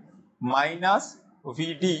VG minus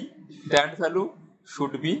VD, that value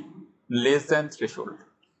should be less than threshold.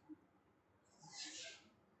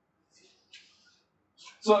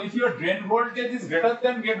 So if your drain voltage is greater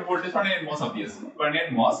than gate voltage for an NMOS, obviously, for an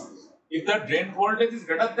NMOS, if the drain voltage is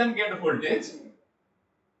greater than gate voltage,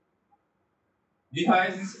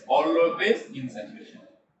 device is always in saturation.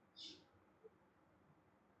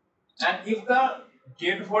 And if the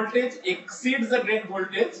gate voltage exceeds the drain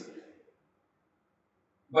voltage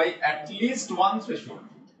by at least 1 threshold,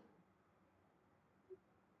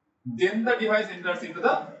 then the device enters into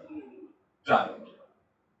the triad.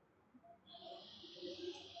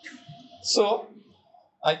 So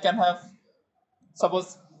I can have,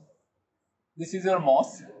 suppose this is your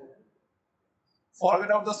MOS, forget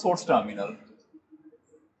about the source terminal.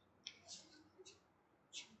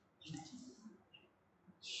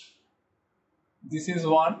 This is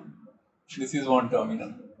one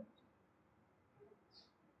terminal.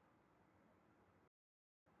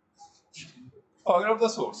 Forget about the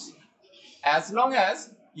source. As long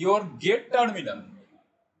as your gate terminal,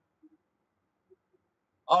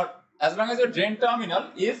 or as long as your drain terminal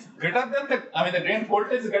is greater than the drain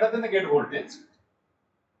voltage is greater than the gate voltage,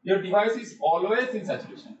 your device is always in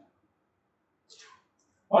saturation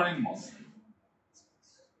or in MOS.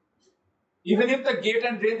 Even if the gate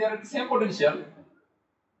and drain they are at the same potential,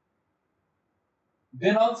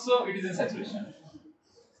 then also it is in saturation.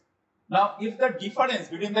 Now, if the difference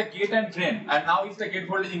between the gate and drain, and now if the gate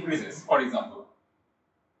voltage increases, for example,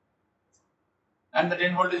 and the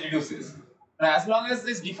drain voltage reduces, now as long as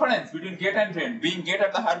this difference between gate and drain, being gate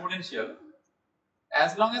at the higher potential,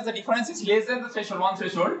 as long as the difference is less than the threshold, 1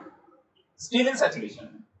 threshold, still in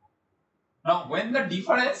saturation. Now, when the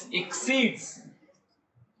difference exceeds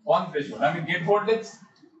 1 threshold, gate voltage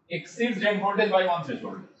exceeds drain voltage by 1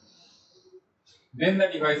 threshold, then the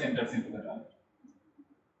device enters into the triad.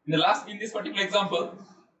 In this particular example,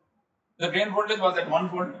 the drain voltage was at 1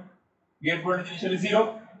 volt, gate voltage initially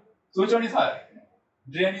 0. So which one is higher?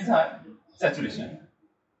 Drain is higher, saturation.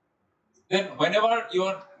 Then whenever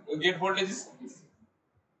your gate voltage is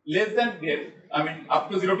less than gate, up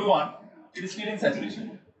to 0 to 1, it is still in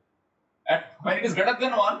saturation. When it is greater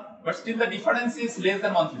than 1, but still the difference is less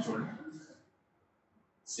than 1 threshold,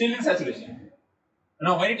 still in saturation.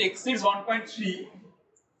 Now when it exceeds 1.3,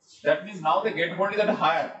 that means now the gate voltage is at a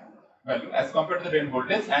higher value as compared to the drain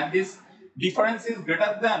voltage, and this difference is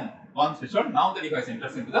greater than 1 threshold. Now the device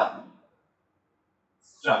enters into the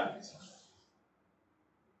triad.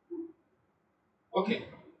 Okay.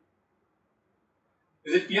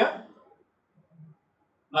 Is it clear?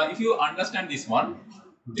 Now if you understand this one,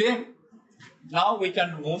 then now we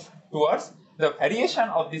can move towards the variation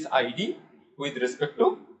of this ID with respect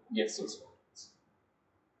to gate source voltage.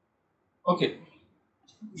 Okay.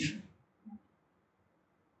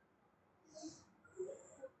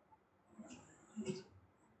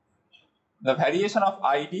 The variation of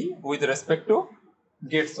ID with respect to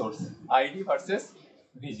gate source, ID versus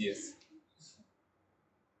VGS.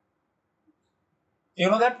 You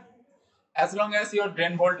know that as long as your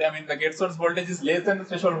drain voltage, the gate source voltage is less than the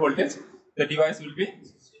threshold voltage, the device will be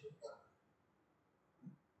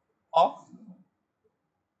off.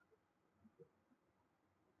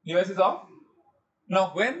 Device is off.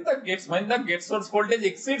 Now, when the gate source voltage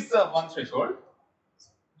exceeds the 1 threshold,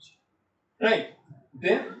 right?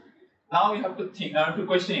 Then now you have to think, to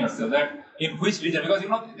question yourself that in which region, because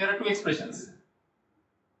there are two expressions.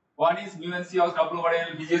 One is mu and C of W over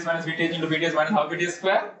L, VGS minus VTH into VTS minus half VTS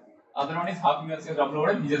square. Other one is half mu NCS W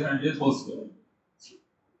over VGS and VGS whole square.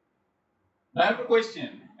 Now I have to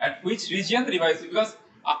question at which region the device, because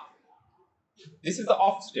this is the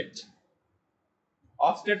off state.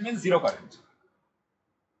 Off state means zero current.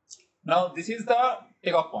 Now this is the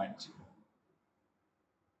takeoff point.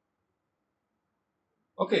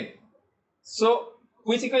 Okay. So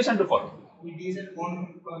which equation to follow? VDS and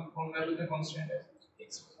phone value the constant.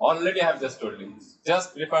 Already I have just told you.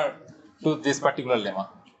 Just refer to this particular lemma.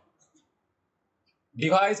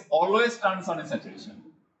 Device always turns on in saturation.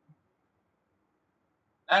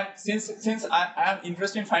 And since I am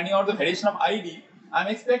interested in finding out the variation of ID, I am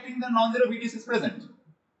expecting the non-zero VDS is present.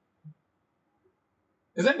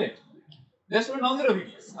 Isn't it? There should be non-zero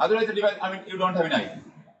VDS. Otherwise the device, you don't have an ID.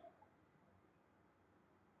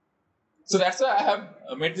 So that's why I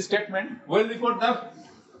have made this statement well before the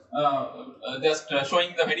just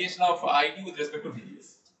showing the variation of ID with respect to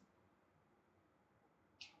VDS.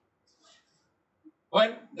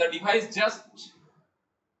 When the device just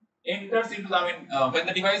enters into the, when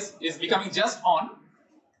the device is becoming just on,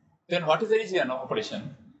 then what is the region of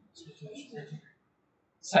operation?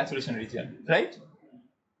 Saturation region, right?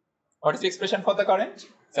 What is the expression for the current?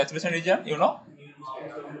 Saturation region, you know?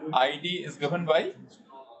 ID is given by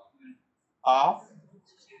half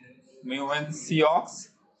mu n C ox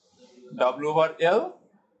W over L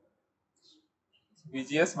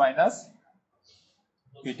VGS minus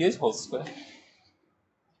VTH whole square.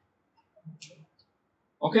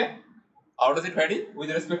 Okay? How does it vary with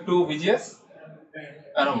respect to VGS?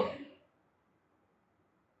 Parabola.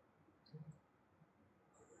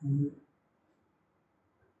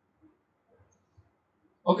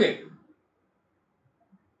 Okay.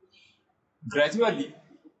 Gradually,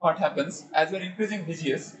 what happens as we are increasing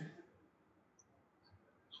VGS?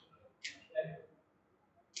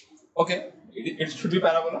 Okay, it should be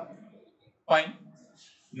parabola. Fine.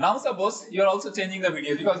 Now suppose you are also changing the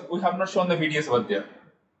VDS because we have not shown the VDS over there.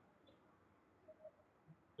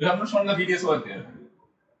 We have not shown the VDS over there.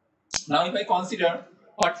 Now if I consider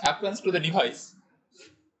what happens to the device,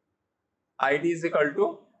 ID is equal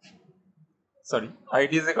to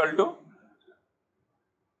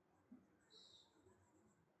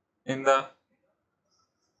in the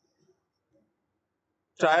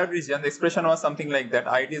triad region, the expression was something like that.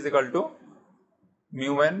 ID is equal to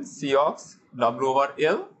mu n C ox W over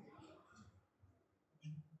L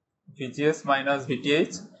VGS minus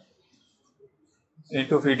VTH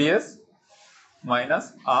into VDS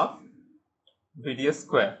minus half VDS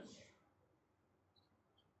square.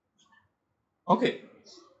 Okay.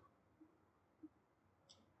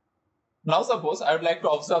 Now suppose I would like to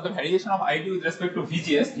observe the variation of ID with respect to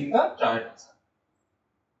VGS in the triad.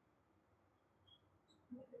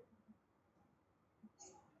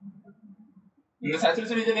 In the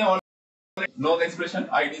saturation region, you already know the expression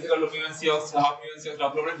ID is equal to mu n C ox half mu n C ox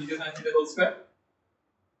W over VGS minus VTH whole square.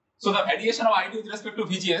 So the variation of ID with respect to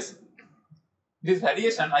VGS, this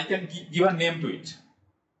variation I can give a name to it.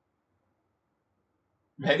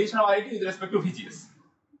 Variation of ID with respect to VGS.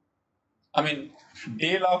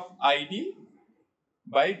 Del of ID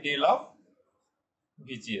by del of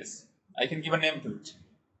VGS. I can give a name to it.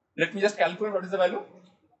 Let me just calculate what is the value.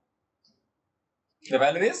 The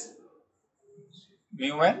value is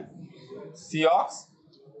mu n C ox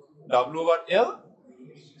W over L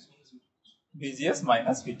VGS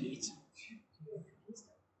minus VTH.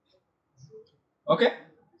 Okay?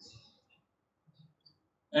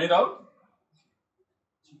 Any doubt?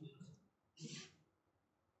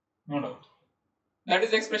 No doubt. That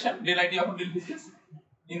is the expression del ID upon del VGS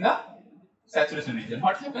in the saturation region.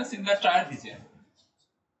 What happens in the triad region?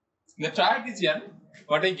 In the triad region,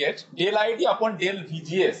 what I get? Del ID upon del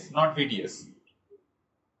VGS, not VDS.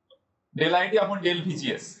 Del ID upon del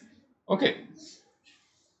VGS. Okay.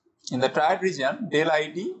 In the triad region, del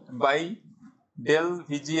ID by del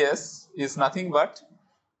VGS is nothing but,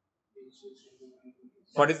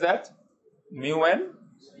 what is that? Mu n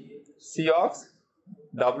C ox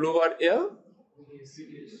W over L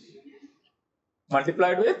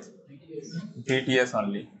multiplied with VTS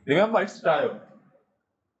only. Remember, it's triode.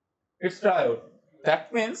 It's triode.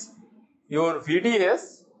 That means your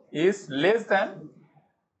VDS is less than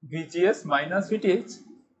VGS minus VTH.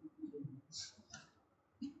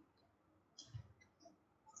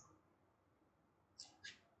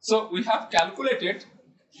 So we have calculated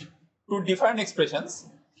two different expressions,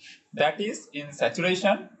 that is in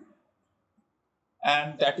saturation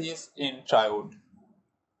and that is in triode.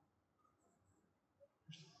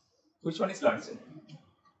 Which one is larger?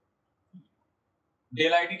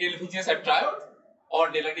 Del ID del VGS at triode or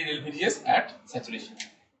del ID del VGS at saturation?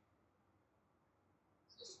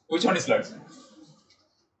 Which one is larger?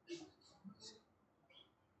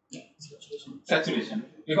 Saturation.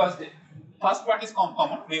 Because the first part is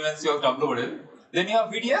common, mu n C of W over L. Then you have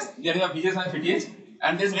VDS, then you have VGS minus VTH,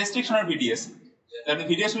 and there is restriction on VDS. That the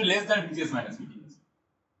VDS will be less than VGS minus VTH.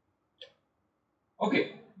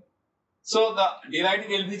 Okay. So the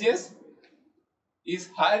derivative LVGS is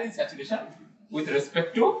higher in saturation with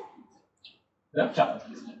respect to the charge.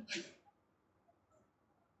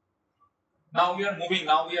 Now we are moving,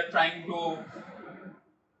 now we are trying to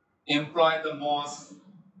employ the MOS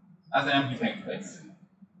as an amplifying device.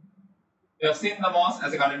 We have seen the MOS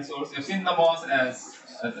as a current source, we have seen the MOS as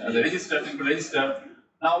a resistor, simple resistor.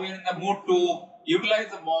 Now we are in the mood to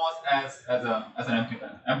utilize the MOS as an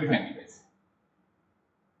amplifying device.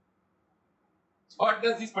 What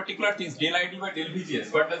does this particular thing, del ID by del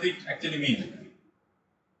VGS, what does it actually mean?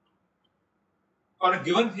 For a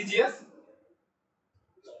given VGS,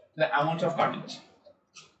 the amount of current.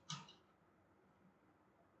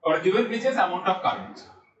 For a given VGS, amount of current.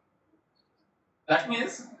 That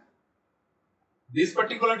means, this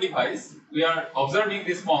particular device, we are observing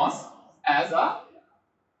this MOS as a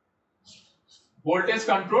voltage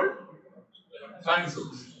controlled current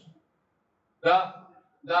source.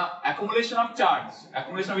 The accumulation of charge,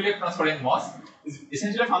 accumulation of electrons for a MOS is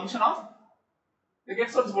essentially a function of the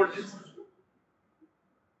gate source voltage.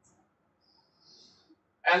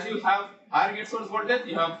 As you have higher gate source voltage,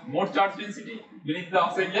 you have more charge density beneath the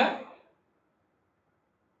oxide layer,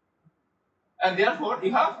 and therefore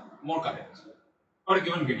you have more current for a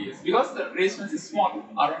given VDS because the resistance is small,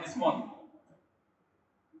 R1 is small.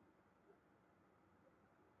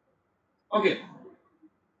 Okay.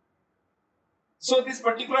 So this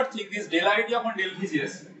particular thing, this del ID upon del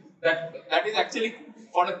VGS, that is actually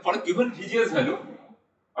for a given VGS value,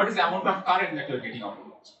 what is the amount of current that you are getting out of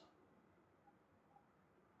it.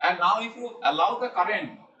 And now if you allow the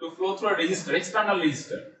current to flow through a resistor, external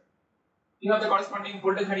resistor, you have the corresponding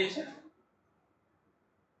voltage variation.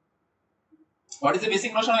 What is the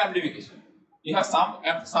basic notion of amplification? You have some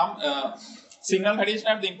signal variation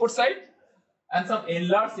at the input side and some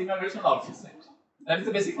enlarged signal variation on the output side. That is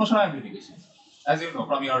the basic notion of amplification, as you know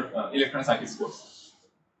from your electronic circuits course.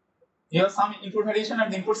 You have some input variation at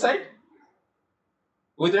the input side.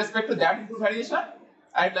 With respect to that input variation,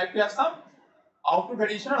 I'd like to have some output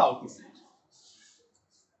variation on the output side.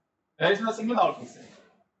 Variation of signal on the output side.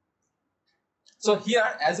 So here,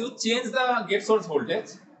 as you change the gate source voltage,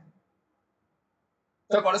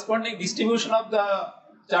 the corresponding distribution of the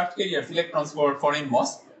charge carriers, electrons for in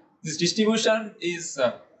MOS, this distribution is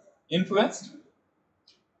influenced.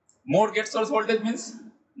 More gate source voltage means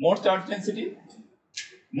more charge density.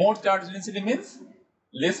 More charge density means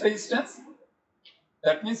less resistance.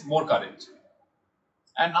 That means more current.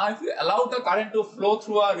 And now if you allow the current to flow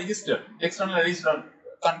through a resistor, external resistor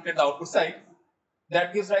connected to the output side,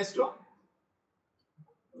 that gives rise to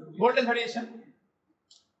voltage variation.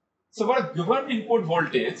 So for a given input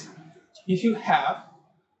voltage, if you have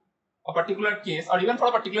a particular case or even for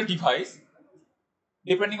a particular device,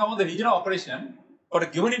 depending on the region of operation, for a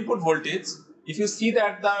given input voltage, if you see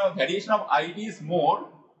that the variation of ID is more,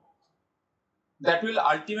 that will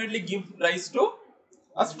ultimately give rise to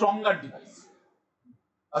a stronger device,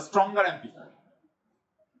 a stronger amplifier.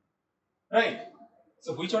 Right?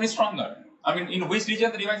 So which one is stronger? I mean, in which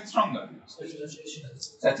region the device is stronger?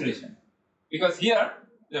 Saturation. Because here,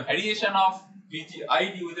 the variation of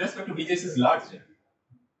ID with respect to VGS is larger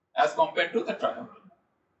as compared to the triangle.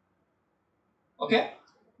 Okay?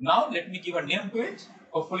 Now let me give a name to it.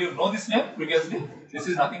 Hopefully you know this name previously. This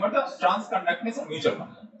is nothing but the transconductance and mutual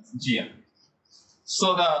conductance, GM.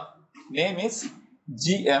 So the name is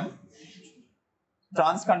GM,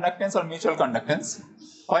 transconductance or mutual conductance.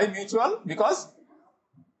 Why mutual? Because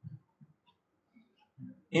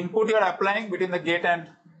input you are applying between the gate and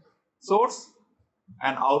source,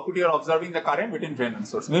 and output you are observing the current between drain and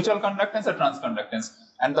source. Mutual conductance or transconductance,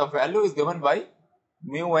 and the value is given by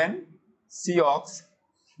mu n Cox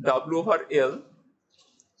W over L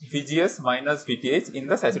VGS minus VTH in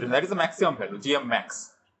the saturation. That is the maximum value, GM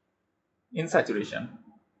max in saturation.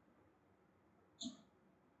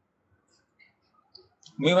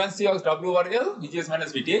 Mu n Cox W over L VGS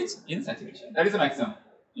minus VTH in saturation. That is the maximum.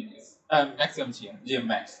 Maximum GM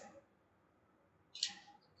max.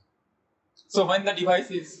 So when the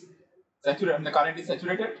device is saturated, when the current is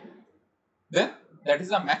saturated, then that is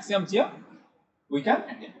the maximum GM we can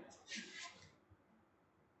attain.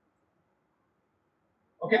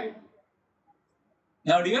 Okay.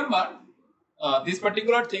 Now remember, this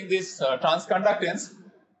particular thing, this transconductance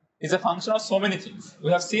is a function of so many things.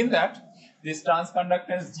 We have seen that this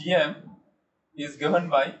transconductance GM is given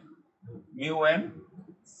by mu n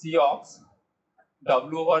Cox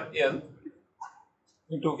W over L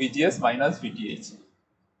into VGS minus VTH.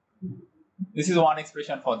 This is one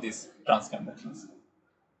expression for this transconductance.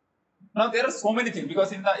 Now there are so many things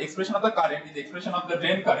because in the expression of the current, in the expression of the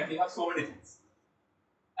drain current, you have so many things.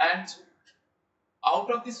 And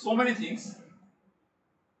out of these so many things,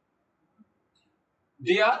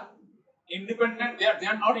 they are independent, they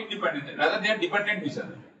are not independent, rather they are dependent to each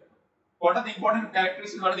other. What are the important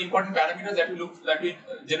characteristics, what are the important parameters that we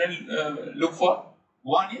generally look for?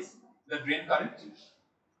 One is the drain current.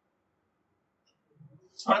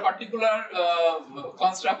 For a particular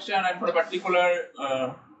construction and for a particular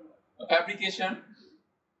fabrication,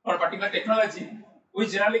 for a particular technology, we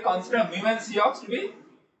generally consider mu and Cox to be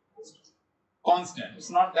constant.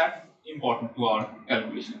 It's not that important to our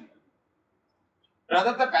calculation.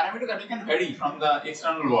 Rather, the parameter that we can vary from the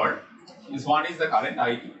external world is one is the current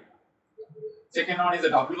ID, second one is the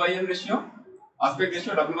W by L ratio, aspect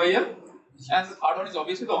ratio W by L, and the third one is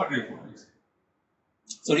obviously the overdrive voltage.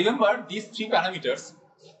 So remember these three parameters,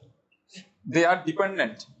 they are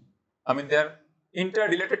dependent. I mean they are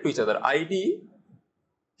interrelated to each other. ID,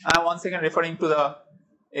 I am once again referring to the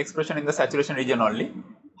expression in the saturation region only.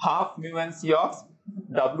 Half mu and Cox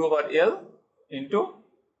W over L into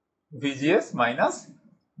VGS minus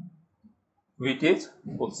VTH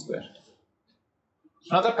whole square.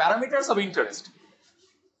 Now the parameters of interest.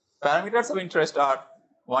 Parameters of interest are,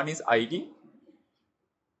 one is ID,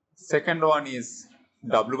 second one is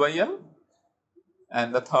W by L,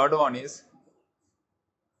 and the third one is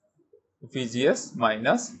VGS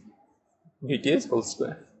minus VTH whole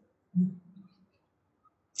square.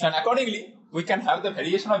 And accordingly, we can have the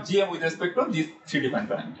variation of GM with respect to these three different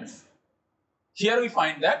parameters. Here we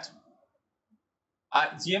find that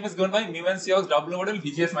GM is given by mu and Cox W over L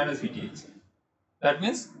VGS minus VTH. That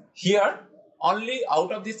means here only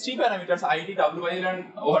out of these three parameters ID, W by L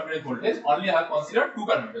and overdrive voltage, only I have considered two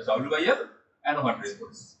parameters W by L and overdrive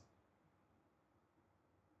voltage.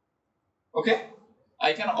 Okay,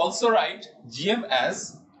 I can also write GM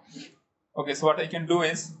as, okay, so what I can do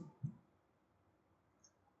is,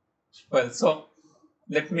 well, so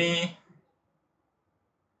let me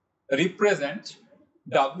represent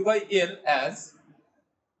W by L as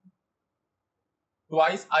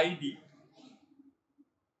twice ID.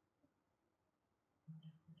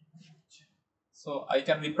 So I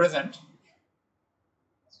can represent,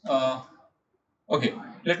 okay,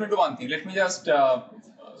 let me do one thing. Let me just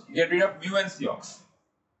get rid of mu and Cox.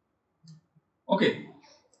 Okay,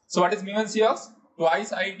 so what is mu and Cox?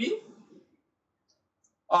 Twice ID,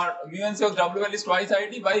 or mu and Cox W is twice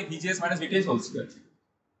ID by VGS minus VTH whole square.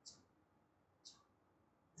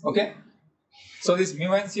 Okay, so this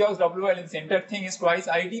mu and Cox W in this entire thing is twice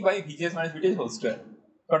ID by VGS minus VTH whole square.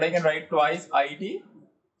 But I can write twice ID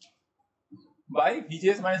by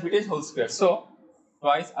VGS minus VTH whole square. So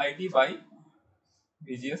twice ID by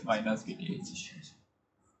VGS minus VTH.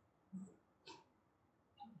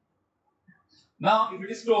 Now, if it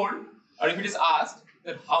is told or if it is asked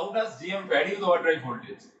that how does GM vary with overdrive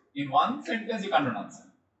voltage, in one sentence you cannot answer.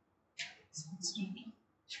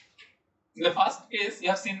 In the first case, you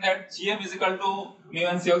have seen that GM is equal to mu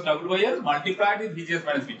and Cox W by L multiplied with VGS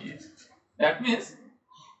minus VTH. That means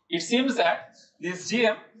it seems that this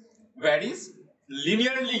GM varies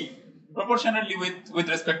linearly, proportionally with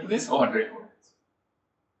respect to this overdrive voltage.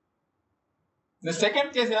 In the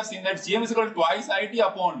second case, you have seen that GM is equal to twice ID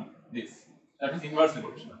upon this. That is inversely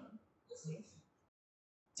proportional.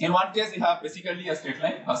 In one case, you have basically a straight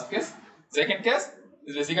line, first case. Second case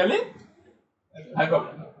is basically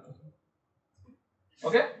hyperbola.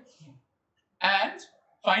 Okay? And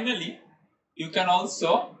finally, you can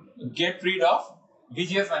also get rid of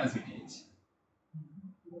VGS minus VTH.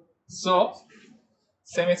 So,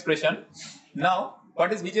 same expression. Now,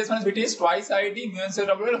 what is VGS minus VTH? Twice ID mu and Cox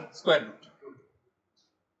W square root.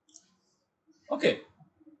 Okay.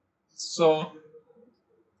 So,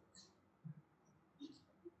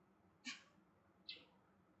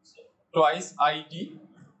 twice ID,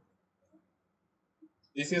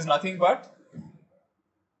 this is nothing but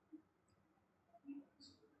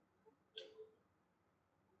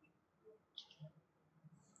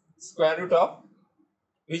square root of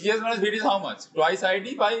VGS minus VT is how much? Twice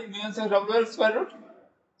ID by mu and Cox W square root.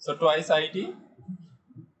 So twice ID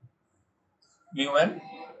mu and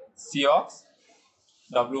Cox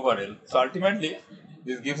W over L. So ultimately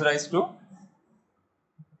this gives rise to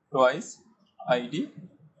twice ID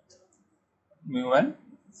mu and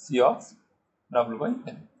Cox W by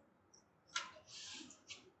L.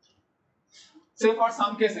 Say for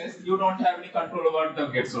some cases you don't have any control over the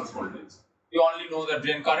gate source voltage. You only know the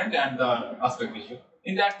drain current and the aspect ratio.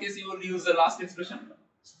 In that case, you will use the last expression.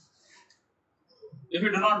 If you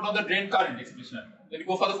do not know the drain current expression, then you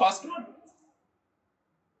go for the first one.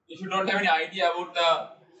 If you don't have any idea about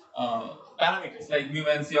the parameters like mu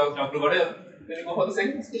and C of W over L, then you go for the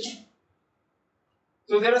second expression.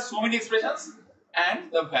 So there are so many expressions,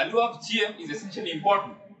 and the value of GM is essentially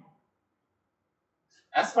important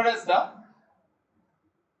as far as the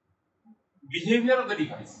behavior of the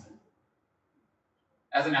device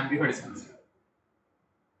as an amplifier is concerned.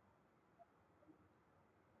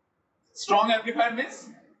 Strong amplifier means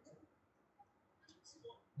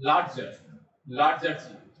larger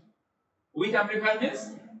G. Weak amplifier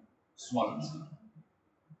means smaller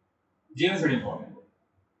G. GM is very important.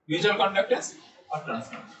 Mutual conductance or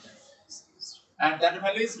transconductance, and that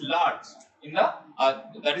value is large in the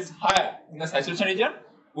that is higher in the saturation region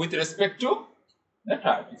with respect to the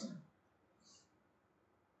triode region.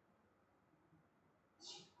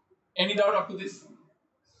 Any doubt up to this?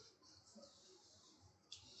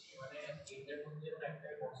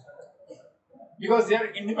 Because they are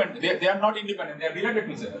independent. They are not independent. They are related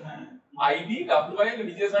to each other. ID, WL,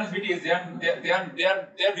 VGS minus VTS. They are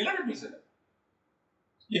related to each other.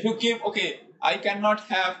 If you keep I cannot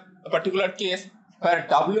have a particular case where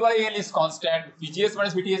WL is constant, VGS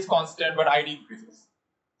minus VTS is constant, but ID increases.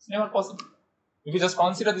 It's never possible. If you just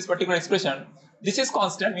consider this particular expression, this is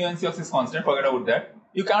constant, mu and Cox is constant. Forget about that.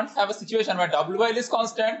 You can't have a situation where WL is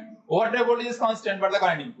constant, overdrive voltage is constant, but the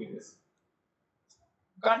current increases.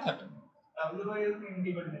 Can't happen. WL is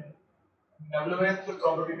independent. WL is the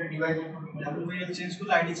property of the device. WL change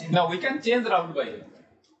to ID change. Now we can change the WL.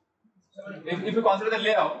 If you consider the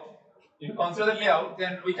layout,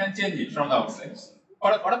 then we can change it from the outside.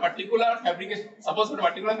 For a particular fabrication, suppose for a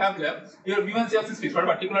particular fab lab, your mu and Cox is fixed for a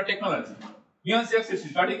particular technology. Mu and Cox is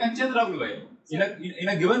fixed, but you can change the WL. In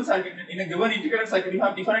a given circuit, in a given integrated circuit, you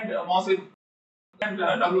have different MOS with different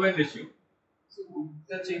WL ratio. So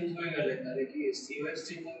the change going like COX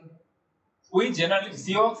changing. We generally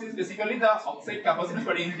COX is basically the oxide capacitance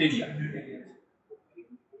per unit area.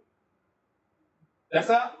 That's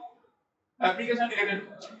a fabrication related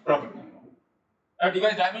property, a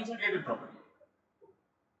device dimension related property.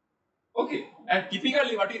 Okay, and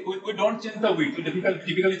typically we don't change the width, we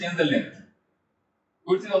typically change the length.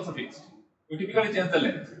 Width is also fixed. We typically change the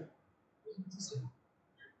length.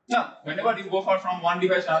 Now, whenever you go from one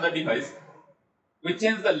device to another device, we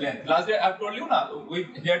change the length. Last day I told you we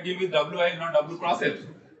here deal with WL, not W cross F.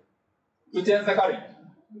 We change the current.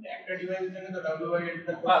 Actor device is the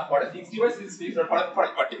WL. For a fixed device is fixed, but for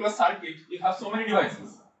a particular circuit, you have so many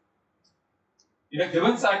devices. In a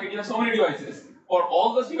given circuit, you have so many devices. For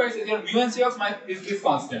all those devices, your mu and Cox is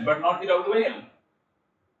constant, but not the WL.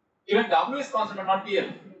 Even W is constant, but not PL.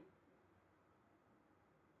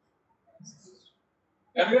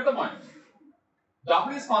 Can you get the point?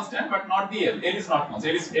 W is constant, but not the L. L is not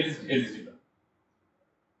constant. L is different.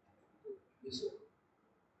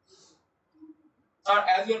 Or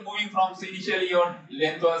as you are moving from, say, initially your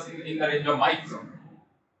length was in the range of micron.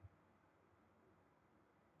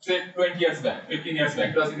 Say 20 years back, 15 years back,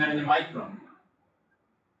 it was in the range of micron.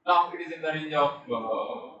 Now it is in the range of.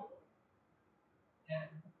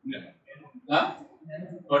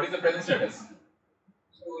 What is the present status?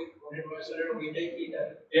 So it was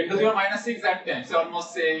 10 to the power minus 6 at time, so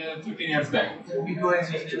almost say 15 years back.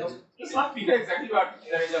 It's not pico exactly, but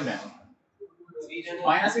in the range of 9.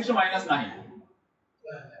 Minus 6 to minus 9.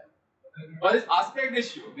 But this aspect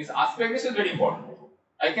ratio is very important.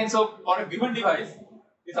 I can, so for a given device,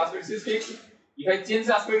 this aspect ratio is fixed. If I change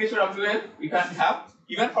the aspect ratio of WL, we can have,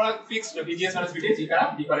 even for a fixed VGS minus VTS, you can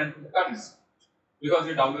have different currents. Because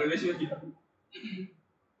the WL ratio is different.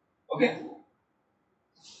 Okay?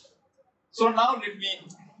 So now let me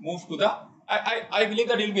move to the, I believe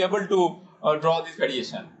that you'll be able to draw this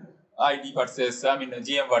variation. ID versus,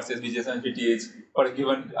 GM versus VGS and VTH for a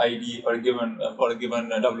given ID, for a given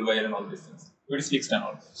WL and all these things. It is fixed and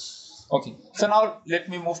all. Okay. So now let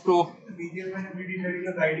me move to. VGS minus VTH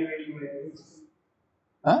is ID value.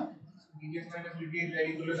 Huh? VGS minus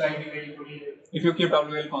VTH is ID value. If you keep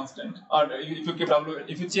WL constant, or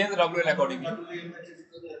if you change the WL accordingly.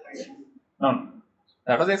 No.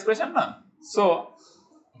 That was the expression, na? So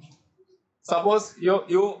suppose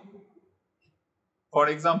you for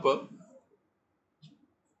example,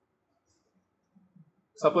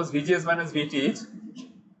 suppose VGS minus VTH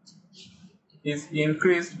is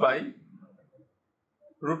increased by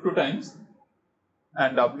 √2 times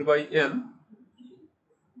and W by L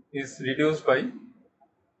is reduced by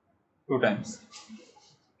 2 times.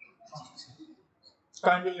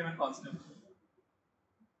 Current will remain constant.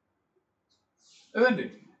 Isn't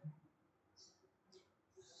it?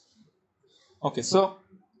 Okay, so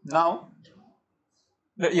now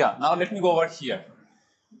let me go over here.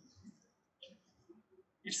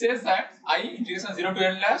 it says that I integration 0 to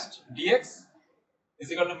L dash dx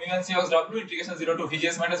is equal to mu n Cox W integration 0 to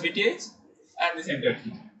Vgs minus Vth and this entire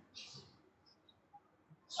thing.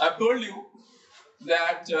 I've told you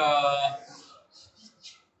that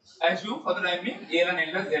assume for the time being L and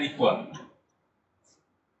L dash they are equal.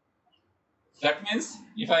 That means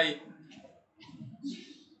if I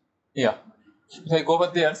go over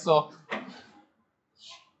there, so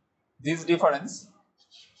this difference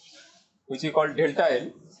which we call delta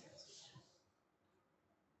L.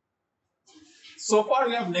 So far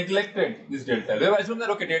we have neglected this delta L. We have assumed that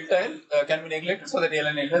okay, delta L can be neglected so that L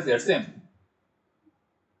and L dash they are same.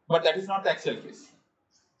 But that is not the actual case.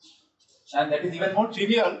 And that is even more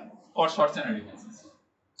trivial for short channel devices.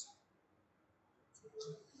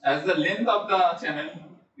 As the length of the channel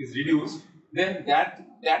is reduced, then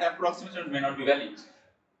that approximation may not be valid.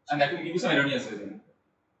 And that will give you some erroneous result.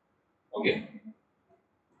 Okay.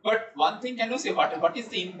 But one thing, can you say what is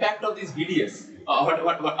the impact of this VDS?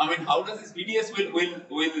 I mean, how does this VDS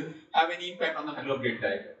will have any impact on the value of delta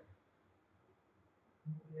L?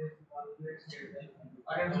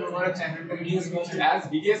 As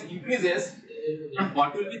VDS increases,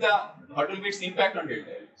 what will be its impact on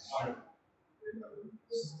delta L?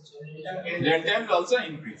 Delta L will also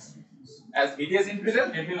increase. As VDS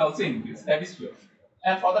increases, delta will also increase. That is true.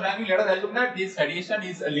 And for the timing, let us assume that this radiation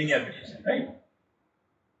is a linear radiation, right?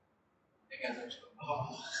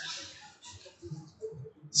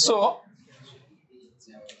 So,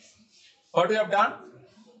 what we have done?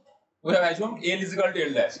 We have assumed L is equal to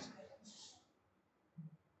L dash.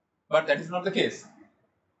 But that is not the case.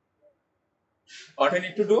 What I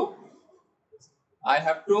need to do? I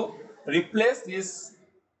have to replace this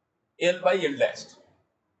L by L dash.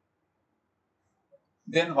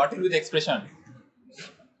 Then what will be the expression?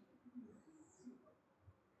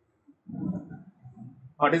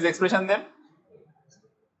 What is the expression then?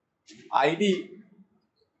 ID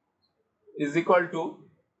is equal to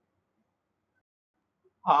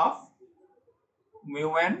half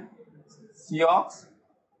mu n Cox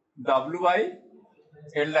W by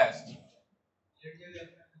L dash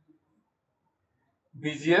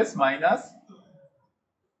Vgs minus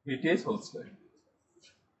Vth whole square.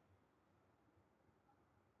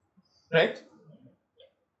 Right?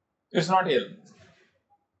 It's not L.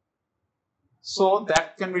 So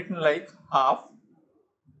that can be written like half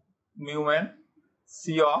mu n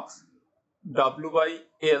Cox W by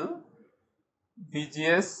L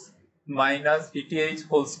Vgs minus Vth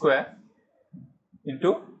whole square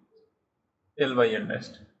into L by L dash.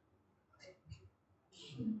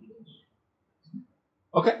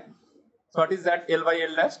 Okay. So what is that L by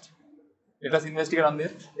L dash? Let us investigate on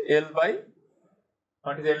this. L by,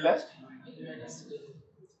 what is L dash?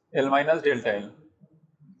 L minus delta L.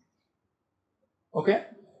 Okay.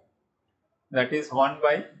 That is 1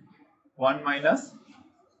 by 1 minus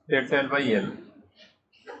delta L by L.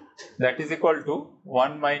 That is equal to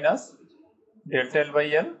 1 minus delta L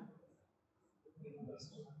by L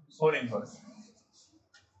whole inverse.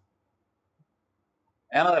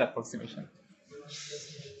 Another approximation.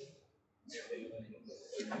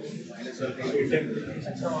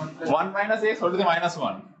 1 minus x whole to the minus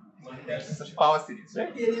 1. Power series,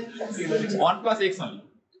 right? 1 plus x only.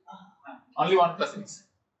 Only 1 plus x.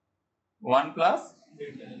 1 plus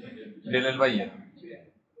del L by L.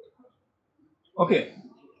 Okay.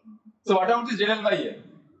 So what about this del L by L?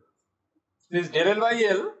 This del L by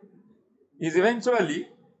L is eventually,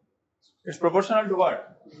 it's proportional to what?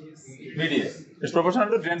 VDS. It's proportional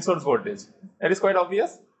to drain source voltage. That is quite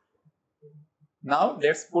obvious. Now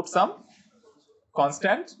let's put some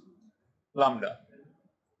constant lambda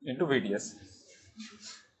into VDS.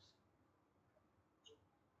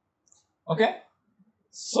 Okay.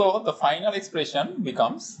 So the final expression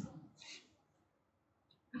becomes,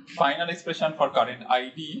 final expression for current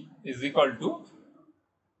ID is equal to,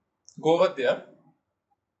 go over there,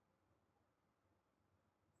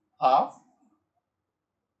 half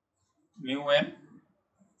mu n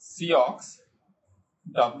Cox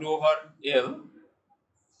W over L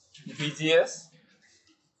Vgs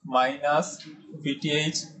minus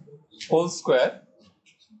Vth whole square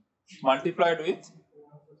multiplied with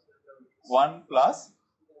 1 plus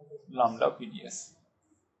lambda VDS.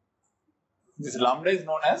 This lambda is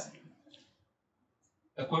known as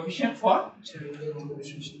the coefficient for,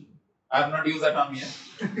 I have not used that term here.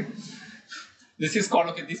 This is called,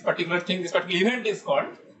 okay, this particular event is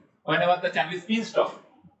called whenever the channel is pinched off.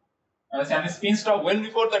 When the channel is pinched off well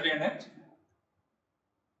before the drain end,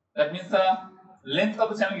 that means the length of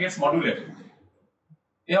the channel gets modulated.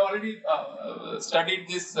 We have already studied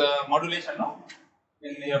this modulation, no?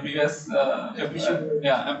 In your previous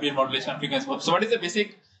amplitude modulation frequency. So what is the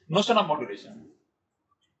basic notion of modulation.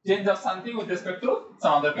 Change of something with respect to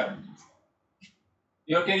some other parameters.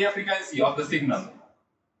 Your carrier frequency of the signal.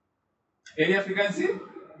 Area frequency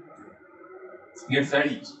gets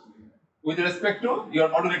varied with respect to your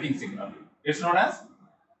modulating signal. It's known as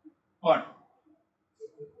what?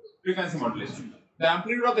 Frequency modulation. The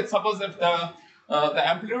amplitude of the, suppose that the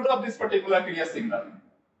amplitude of this particular carrier signal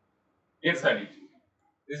gets varied.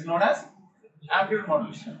 This is known as amplitude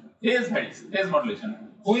modulation. Phase varies, phase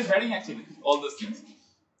modulation. Who is varying actually? All those things.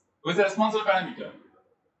 Who is the responsible parameter?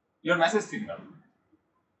 Your message signal.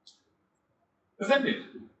 Isn't it?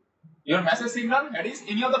 Your message signal varies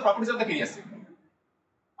any of the properties of the carrier signal.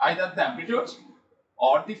 Either the amplitude,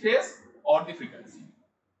 or the phase, or the frequency.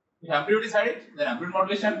 If amplitude is varied, then amplitude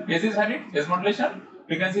modulation, phase is varied, phase modulation,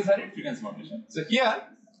 frequency is varied, frequency modulation. So here,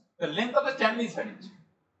 the length of the channel is varied.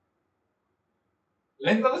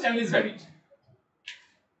 Length of the channel is varied.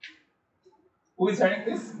 Who is varying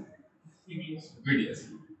this? VDS.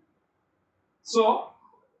 So,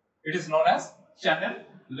 it is known as channel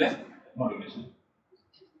length modulation.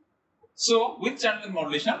 So, with channel length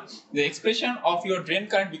modulation, the expression of your drain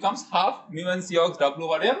current becomes half mu n C ox W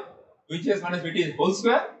over L, VGS minus VTS whole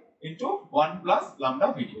square into 1 plus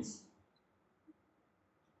lambda VDS.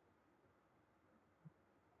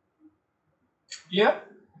 Here,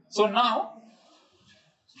 so now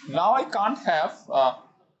I can't have,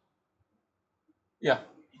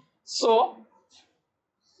 so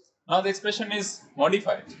now the expression is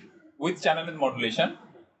modified with channel length modulation.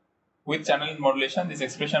 With channel length modulation, this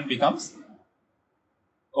expression becomes,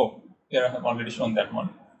 oh, here I have already shown that one,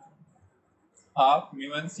 half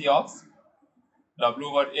mu n C ox W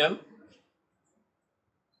over L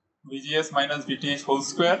VGS minus VTH whole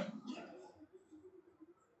square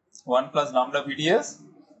 1 plus lambda VDS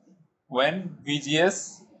when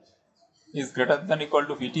VGS is greater than or equal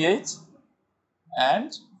to VTH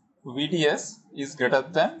and VDS is greater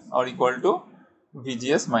than or equal to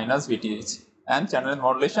VGS minus VTH, and channel length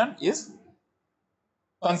modulation is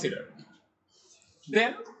considered.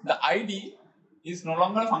 Then the ID is no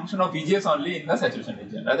longer a function of VGS only in the saturation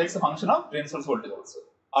region, rather it's a function of drain source voltage also.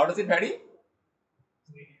 How does it vary?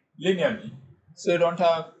 Linearly. So you don't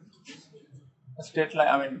have a straight line,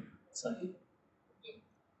 I mean, sorry.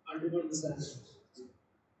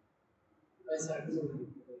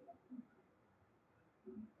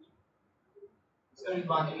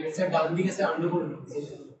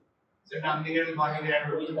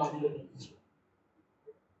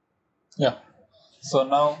 Yeah. So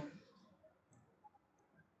now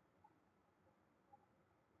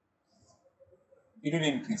it will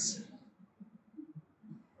increase.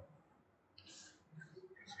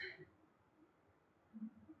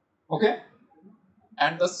 Okay.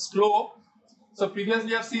 And the slope. So previously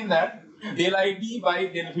you have seen that del ID by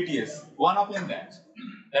del VDS, 1 upon that.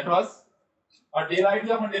 That was, or del ID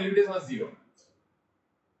upon del VDS was 0.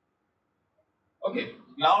 Okay.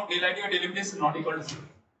 Now del ID or del VDS is not equal to 0.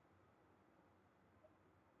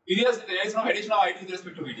 Previously there is no addition of ID with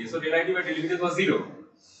respect to VDS. So del ID by del VDS was 0.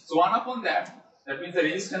 So 1 upon that means the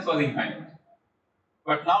resistance was infinite.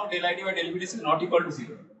 But now del ID by del VDS is not equal to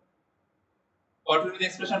 0. What will be the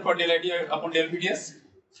expression for del ID upon del VDS?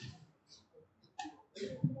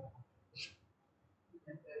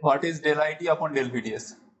 What is del ID upon del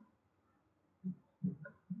VDS?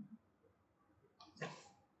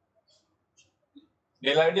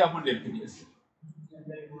 Del ID upon del VDS.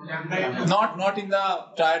 Not in the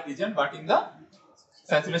triad region, but in the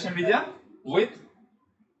saturation region with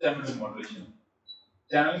channel length modulation.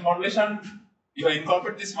 Channel length modulation, if I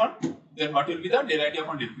incorporate this one, then what will be the del ID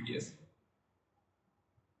upon del VDS?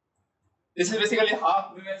 This is basically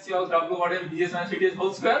half mu n C ox W over L VGS minus VTH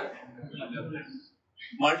whole square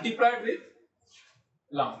multiplied with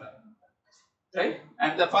lambda, right?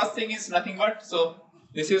 And the first thing is nothing but, so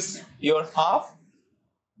this is your half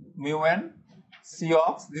mu n C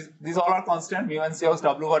ox, these all are constant, mu n C ox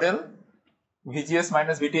W over L VGS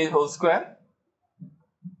minus VTH whole square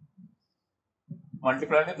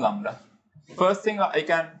multiplied with lambda. First one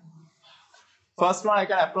I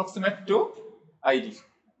can approximate to ID.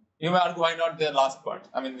 You may argue why not the last part,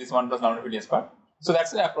 I mean this 1 plus lambda VDS part. So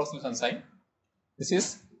that's the approximation sign. This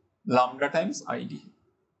is lambda times ID.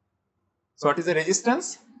 So what is the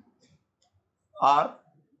resistance? R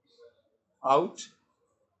out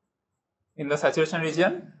in the saturation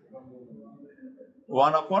region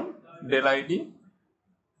 1 upon del ID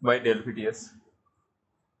by del VDS.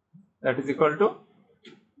 That is equal to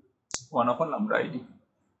 1 upon lambda ID.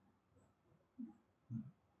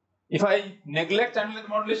 If I neglect channel length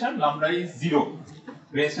modulation, lambda is 0,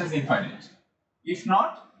 resistance infinite. If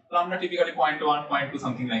not, lambda typically 0.1, 0.2,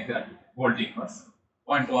 something like that, volt inverse.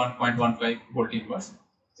 0.1, 0.15 volt inverse.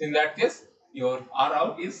 So in that case, your R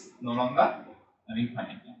out is no longer an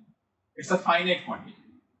infinite. It's a finite quantity.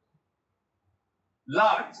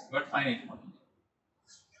 Large but finite quantity.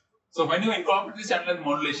 So when you incorporate this channel length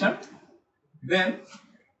modulation, then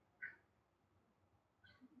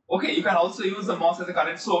okay, you can also use the MOS as a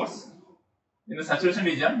current source in the saturation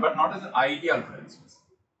region, but not as an ideal current source.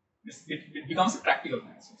 It becomes a practical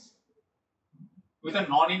current source with a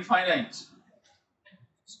non-infinite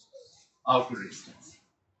output resistance.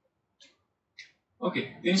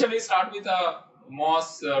 Okay, initially start with a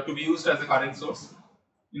MOS to be used as a current source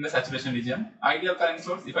in the saturation region. Ideal current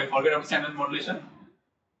source, if I forget about channel modulation,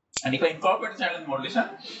 and if I incorporate the channel modulation,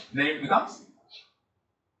 then it becomes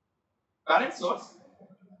current source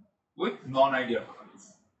with non-ideal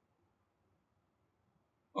properties.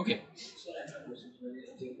 Okay.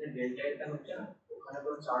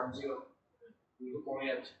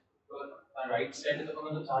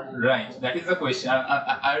 Right, that is the question.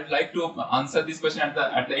 I would like to answer this question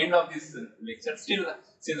at the end of this lecture. Still,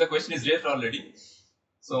 since the question is raised already,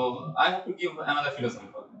 so I have to give another philosophy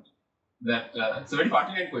for that. It's a very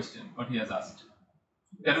pertinent question what he has asked.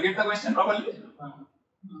 Can you get the question properly?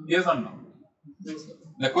 Yes or no?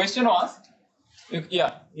 The question was,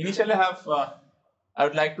 yeah, initially I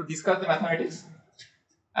would like to discuss the mathematics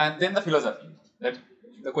and then the philosophy. That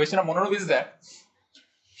the question of monologue is that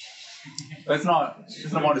it's not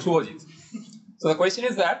Shubhajit. So the question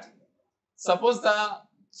is that suppose the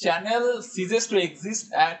channel ceases to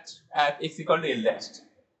exist at x equal to L dash.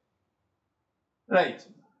 Right.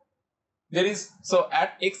 There is, so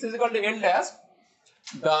at x is equal to L dash,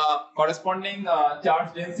 the corresponding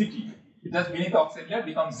charge density just beneath the oxide layer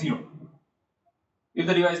becomes 0. If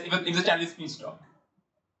the device, if the channel is pinch stopped.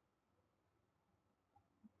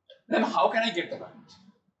 Then how can I get the current?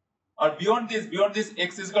 Or beyond this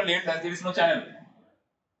x is equal to L dash, there is no channel.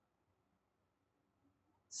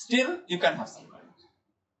 Still, you can have some current.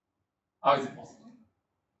 How is it possible?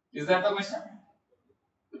 Is that the question?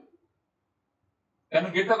 Can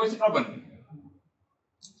you get the question properly?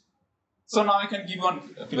 So now I can give one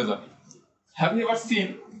philosophy. Have you ever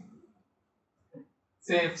seen,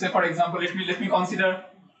 say for example, let me consider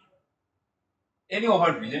any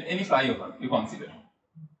overbridge, any flyover you consider.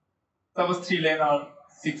 Suppose 3 lane or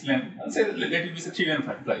 6 lane, say let it be a 3 lane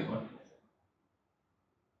flyover.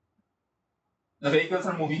 The vehicles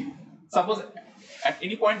are moving. Suppose at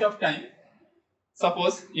any point of time,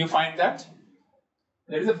 suppose you find that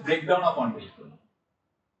there is a breakdown of one vehicle.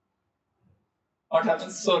 What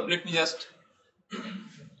happens? So let me just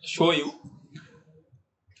show you.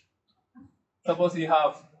 Suppose you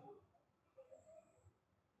have,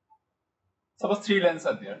 suppose 3 lanes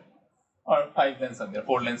are there, or 5 lanes are there,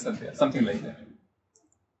 4 lanes are there, something like that.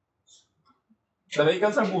 The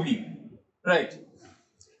vehicles are moving, right?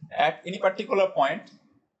 At any particular point,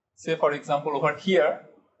 say for example over here,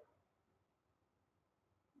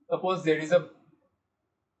 suppose there is a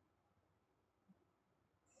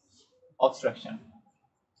obstruction.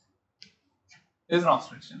 There is an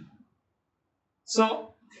obstruction.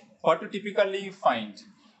 So, what you typically find?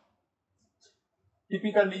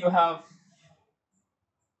 Typically, you have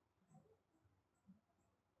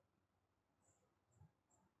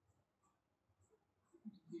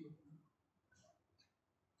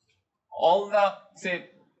all the,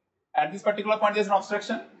 say, at this particular point there is an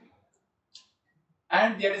obstruction,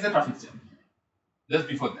 and there is a traffic jam just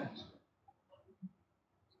before that.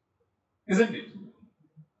 Isn't it?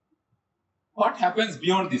 What happens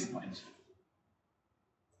beyond this point?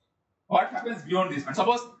 What happens beyond this point?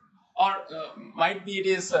 Suppose, or might be it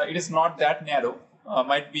is not that narrow.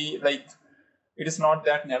 Might be like it is not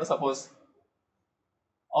that narrow. Suppose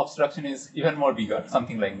obstruction is even more bigger,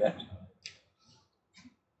 something like that.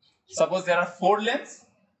 Suppose there are 4 lanes,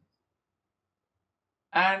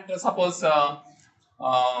 and suppose the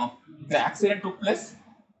accident took place.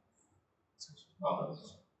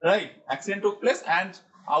 Right, accident took place, and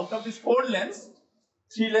out of these 4 lanes,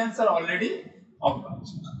 3 lanes are already occupied.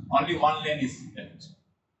 Only 1 lane is left.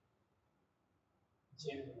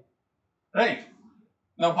 Right.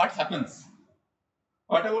 Now what happens?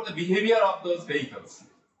 What about the behavior of those vehicles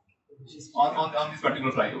on this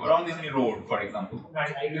particular flyover, on this road, for example?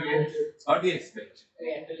 What do you expect?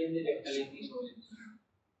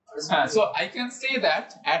 So I can say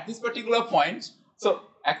that at this particular point, so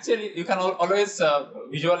actually you can always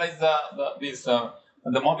visualize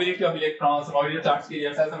the mobility of electrons, the mobility of charge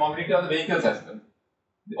carriers as the mobility of the vehicles as well.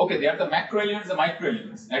 Okay, they are the macro elements, the micro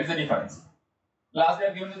elements. That is the difference. Last I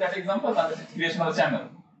have given you that example, that is the creation of the channel.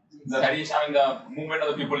 The variation, I mean the movement of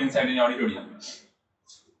the people inside in the auditorium.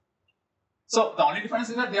 So the only difference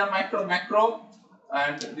is that they are macro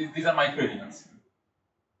and these are micro elements.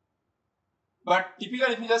 But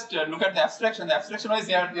typically, if you just look at the abstraction wise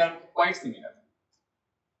they are quite similar.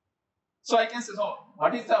 So I can say, so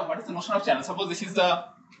what is the notion of channel? Suppose this is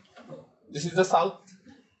the south,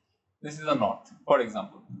 this is the north, for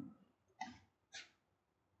example.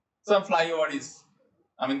 Some flyover is,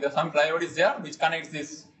 some flyover is there which connects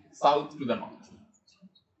this south to the north.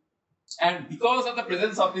 And because of the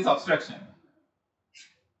presence of this obstruction,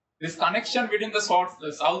 this connection between the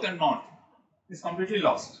south and north is completely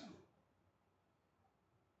lost.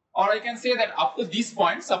 Or I can say that up to this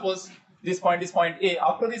point, suppose this point is point A,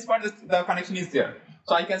 after this point the connection is there.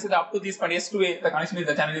 So I can say that up to this point S to A, the connection is,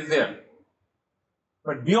 the channel is there.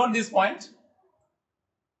 But beyond this point,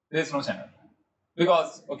 there is no channel.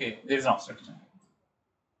 Because, okay, there is an obstruction.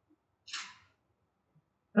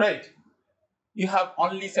 Right? You have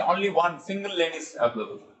only one single lane is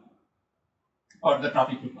available. Or the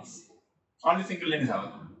traffic will pass. Only single lane is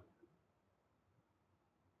available.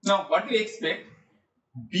 Now, what do you expect?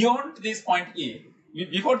 Beyond this point A,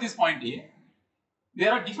 before this point A,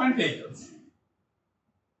 there are different vehicles.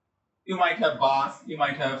 You might have bus, you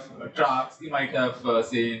might have trucks, you might have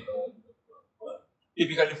say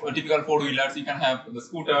typical four-wheelers, you can have the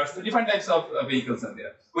scooters, different types of vehicles are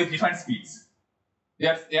there with different speeds.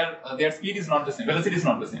 Their speed is not the same, velocity is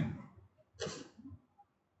not the same.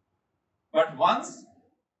 But once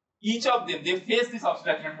each of them they face this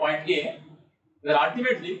obstruction at point A, then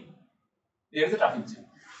ultimately there is a traffic jam.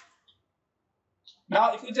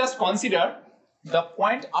 Now, if you just consider the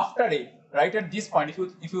point after A, right at this point,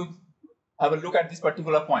 if you have a look at this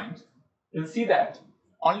particular point, you'll see that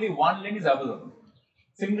only one lane is available.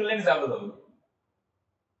 Single lane is available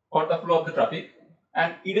for the flow of the traffic,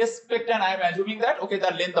 and irrespective, and I am assuming that okay,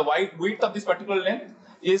 the width of this particular lane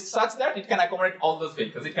is such that it can accommodate all those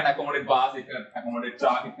vehicles. It can accommodate bus, it can accommodate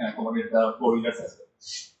truck, it can accommodate the four-wheelers as well.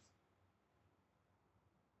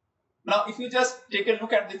 Now, if you just take a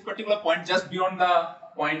look at this particular point just beyond the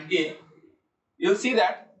point A, you'll see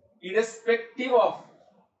that irrespective of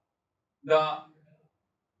the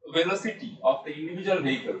velocity of the individual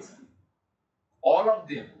vehicles, all of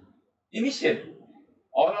them, initially,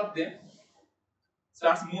 all of them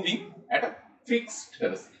starts moving at a fixed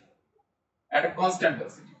velocity, at a constant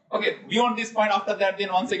velocity. Okay, beyond this point, after that,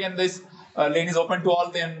 then once again this lane is open to all,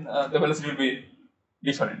 then the velocity will be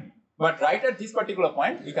different. But right at this particular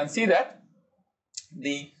point, you can see that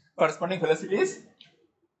the corresponding velocity is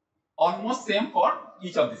almost same for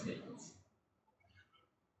each of these vehicles.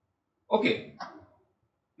 Okay,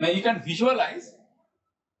 now you can visualize,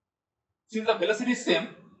 since the velocity is same,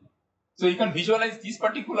 so you can visualize this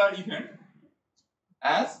particular event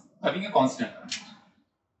as having a constant.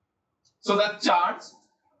 So the charge,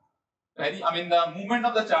 the movement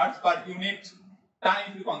of the charge per unit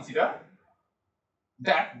time, if you consider,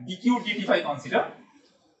 that dq dt, if I consider,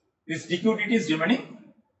 this dq dt is remaining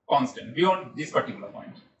constant beyond this particular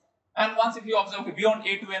point. And once if you observe, okay, beyond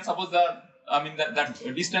A to N, suppose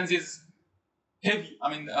that distance is heavy,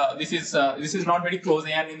 this is not very close,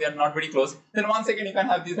 A and N, they are not very close, then once again you can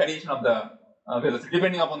have this variation of the velocity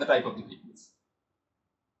depending upon the type of the vehicles.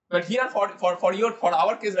 But here for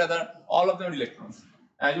our case rather, all of them are electrons,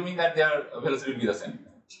 assuming that their velocity will be the same.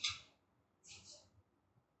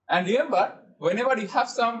 And remember, whenever you have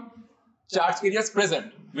some charge carriers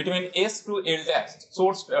present between S to L dash,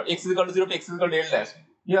 source x is equal to 0 to x is equal to L dash,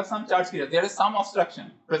 you have some charge carrier, there is some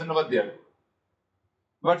obstruction present over there.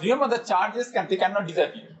 But remember, the charges cannot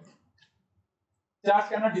disappear. Charge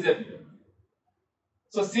cannot disappear.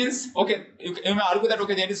 So since, okay, you may argue that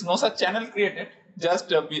okay, there is no such channel created, just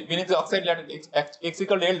beneath the oxide layer x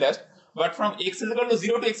equal to L dash, but from x is equal to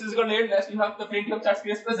 0 to x is equal to L dash, you have the plenty of charge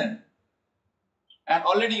carriers present. And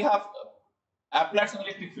already you have applied some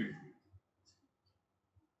electric field.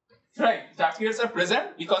 Right, charge carriers are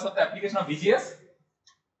present because of the application of VGS,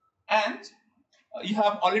 and you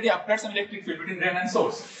have already applied some electric field between drain and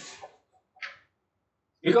source.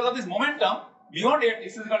 Because of this momentum, beyond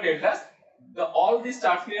x is equal to L dash, all these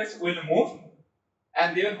charge carriers will move,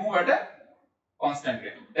 and they will move at a constant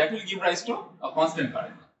rate. That will give rise to a constant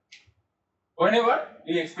current whenever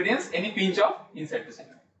you experience any pinch of inside the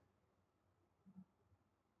cycle.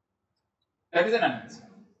 That is an analysis.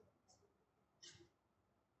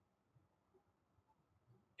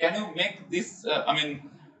 Can you make this,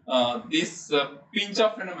 this pinch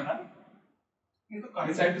of phenomenon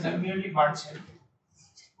inside the cycle? Merely partial.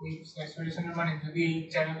 Solution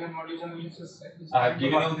channel modulation. I have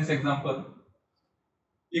given you this example.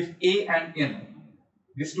 If A and N,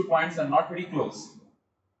 these 2 points are not very close,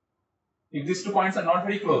 if these 2 points are not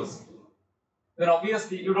very close, then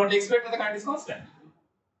obviously you don't expect that the current is constant.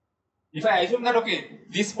 If I assume that okay,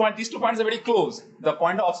 these 2 points are very close, the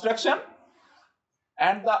point of obstruction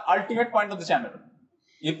and the ultimate point of the channel.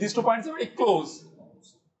 If these 2 points are very close,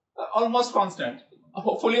 almost constant.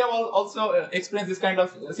 Hopefully, I will also explain this kind of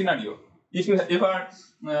scenario. If I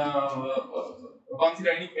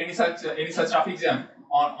consider any such traffic jam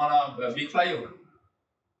on a big flyover.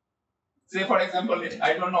 Say for example,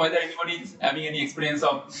 I don't know whether anybody is having any experience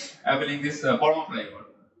of traveling this Burma flyover,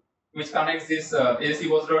 which connects this AC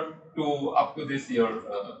Bose Road to up to this your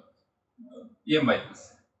EM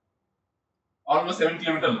bypass, almost 7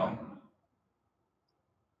 kilometers long.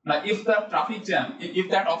 Now, if the traffic jam, if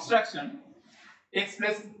that obstruction takes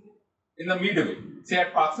place in the midway, say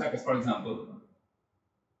at Park Circus, for example,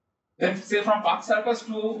 then say from Park Circus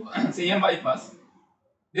to say EM bypass,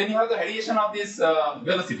 then you have the variation of this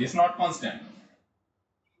velocity, it's not constant.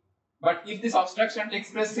 But if this obstruction takes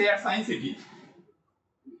place, say at Science City,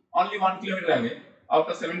 only 1 kilometer away, out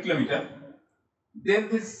of 7 kilometers, then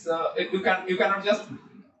this you cannot just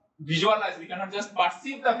visualize, you cannot just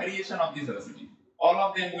perceive the variation of this velocity. All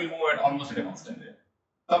of them will move at almost at a constant rate.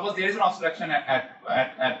 Suppose there is an obstruction at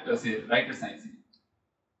say right at Science City.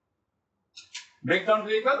 Breakdown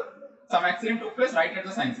vehicle, some accident took place right at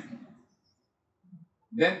the Science City.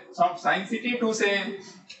 Then from Science City to say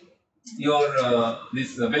your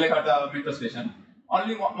this Beleghata metro station,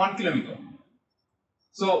 only 1 kilometer.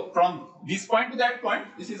 So from this point to that point,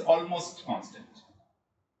 this is almost constant.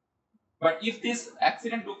 But if this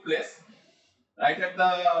accident took place right at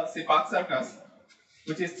the say Park Circus,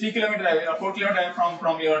 which is 3 kilometers away or 4 kilometers away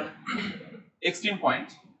from your extreme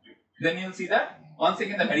point, then you will see that once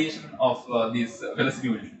again the variation of this velocity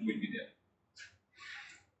will be there.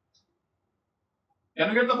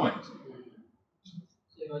 Can you get the point?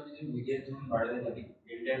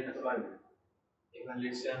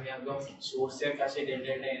 let's say আমি একদম সোর্সের কাছে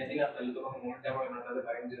delta এনে দিলাম তাহলে তখন momentum হবে না তাহলে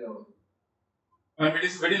কারেন্ট জিরো হবে when it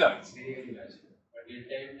is very large but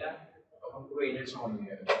delta তখন পুরো এর সমান হয়ে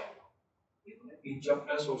যাবে each of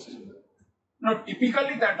the sources no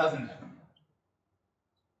typically that doesn't happen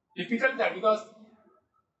typically that because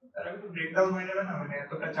তারা একটু ব্রেকডাউন হয়ে যাবে না মানে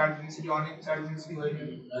এতটা চার্জ ডেনসিটি অনেক চার্জ ডেনসিটি হয়ে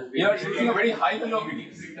যাবে you are using a very high value of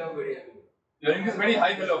BTS you are using very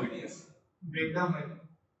high value of BTS breakdown হয়ে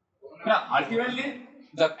now ultimately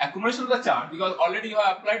the accumulation of the charge because already you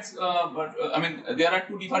have applied I mean there are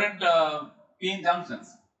two different p-n junctions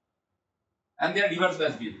and they are reverse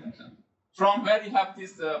bias p-n junctions from where you have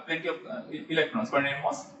this plenty of electrons per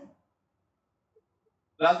MOS.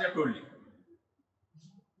 Last I have told you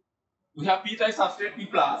we have p-type substrate p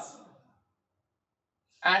plus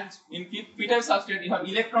and in p-type substrate you have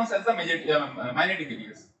electrons as the magnetic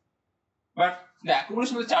carriers but the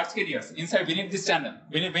accumulation of the charge carriers inside beneath this channel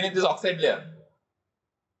beneath this oxide layer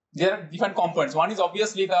there are different components. One is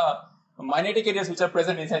obviously the magnetic carriers which are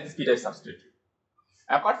present inside this p-type substrate.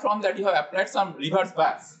 Apart from that you have applied some reverse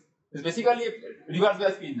bias. It's basically a reverse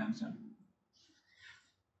bias p-n junction.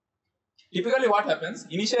 Typically what happens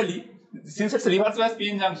initially since it's a reverse bias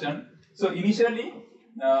p-n junction so initially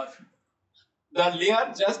the layer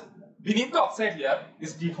just beneath the oxide layer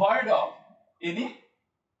is devoid of any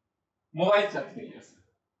mobile charge carriers.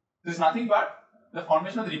 This is nothing but the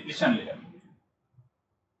formation of the depletion layer.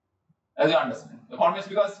 As you understand, the formation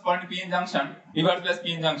because for a p-n junction, reverse bias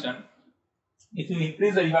p-n junction, if you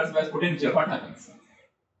increase the reverse bias potential, what happens?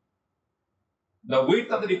 The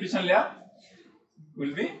width of the depletion layer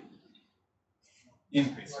will be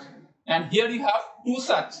increased. And here you have two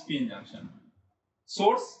such p-n junction: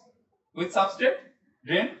 source with substrate,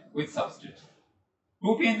 drain with substrate.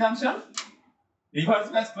 Two p-n junction, reverse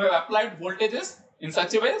bias applied voltages in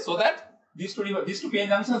such a way so that these two p-n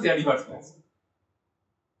junctions they are reverse bias.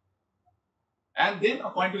 And then a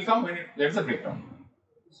point will come when there is a breakdown.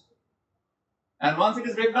 And once it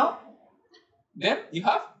is breakdown, then you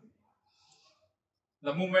have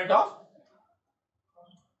the movement of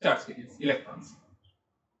charge carriers, electrons.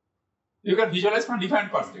 You can visualize from different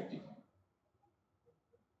perspective.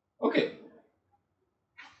 Okay.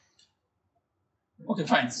 Okay,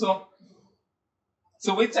 fine. So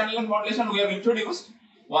with channel length modulation, we have introduced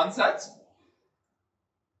one such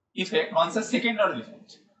effect, one such second order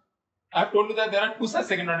effect. I have told you that there are two such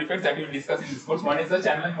second order effects that we will discuss in this course. One is the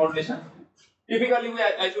channel length modulation. Typically, we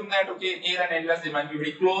assume that okay, L and L dash they might be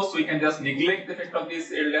very close, so we can just neglect the effect of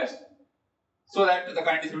this L dash, so that the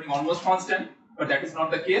current is becoming almost constant. But that is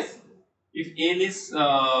not the case. If L is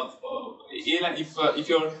L and if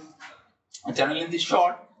your channel length is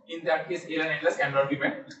short, in that case L and L dash cannot be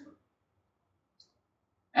met.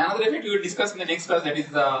 Another effect we will discuss in the next class, that is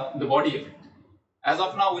the body effect. As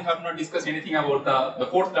of now, we have not discussed anything about the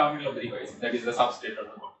fourth terminal of the device, that is the substrate or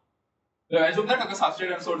the body. So assume that the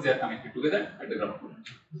substrate and source they are connected together at the ground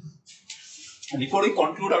potential. And before we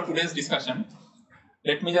conclude our today's discussion,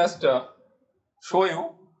 let me just show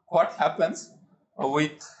you what happens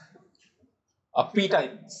with a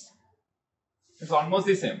p-type MOS. It's almost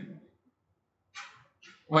the same.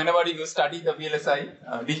 Whenever you study the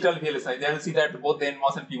VLSI, digital VLSI, they will see that both the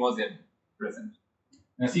NMOS and p-MOS are present.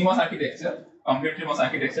 In a CMOS architecture, completely MOS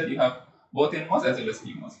architecture, you have both NMOS as well as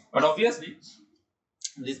p-MOS. But obviously,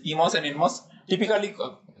 these p-MOS and NMOS typically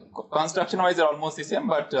construction-wise are almost the same,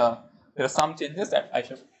 but there are some changes that I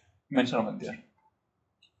should mention over there.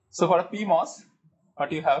 So for a p-MOS,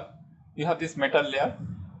 what you have this metal layer,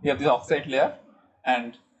 you have this oxide layer,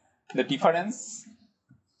 and the difference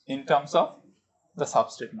in terms of the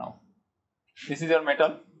substrate now. This is your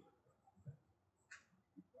metal,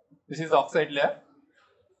 this is the oxide layer,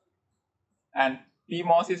 and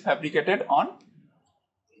p-MOS is fabricated on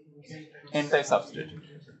n-type substrate.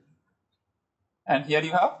 And here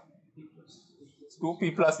you have two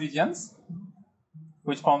p plus regions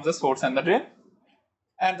which forms the source and the drain,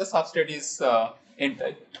 and the substrate is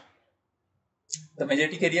n-type. The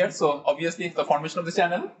magnetic carrier, so obviously the formation of the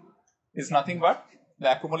channel is nothing but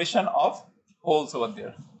the accumulation of holes over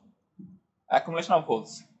there. Accumulation of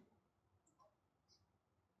holes.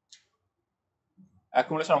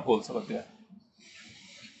 Accumulation of holes over there.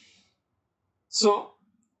 So,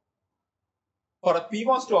 for a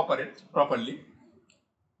p-MOS to operate properly,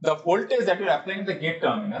 the voltage that you are applying at the gate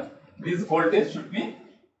terminal, this voltage should be,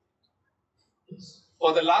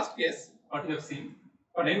 for the last case, what you have seen,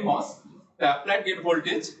 for NMOS, the applied gate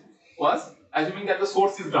voltage was, assuming that the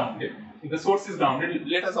source is grounded. If the source is grounded,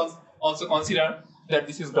 let us also consider that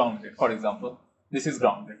this is grounded, for example. This is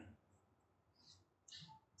grounded.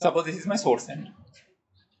 Suppose this is my source end.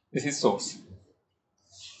 This is source.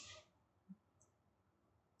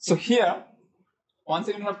 So here, once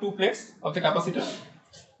again you have two plates of the capacitor,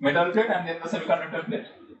 metal plate and then the semiconductor plate.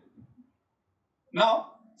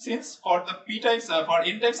 Now, since for the p-type, for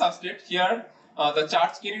n-type substrate, here the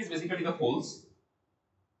charge carrier is basically the holes.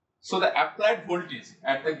 So the applied voltage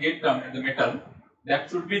at the gate terminal, the metal, that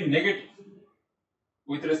should be negative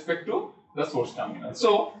with respect to the source terminal.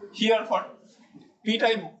 So here for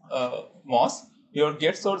p-type MOS, your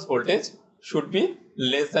gate source voltage should be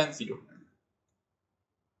less than 0.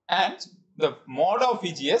 And the mod of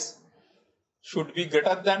VGS should be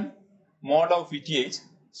greater than mod of VTH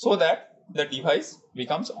so that the device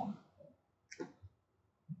becomes on.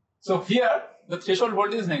 So here the threshold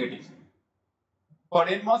voltage is negative. For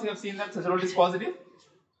NMOS, you have seen that threshold is positive.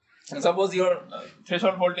 And suppose your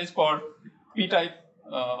threshold voltage for p-type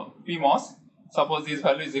p-MOS, suppose this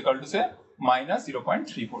value is equal to say minus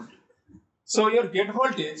 0.3 volt. So your gate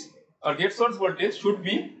voltage or gate source voltage should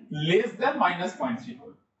be less than minus 0.3 volt.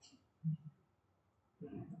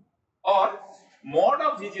 Or mod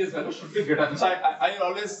of VGS value should be greater than. So I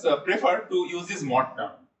always prefer to use this mod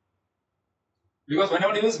term. Because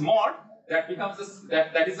whenever you use mod, that becomes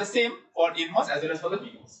that is the same for NMOS as well as for the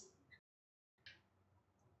p-MOS.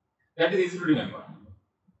 That is easy to remember.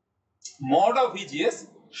 Mod of VGS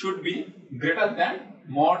should be greater than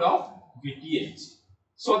mod of VTH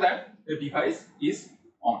so that the device is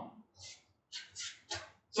on.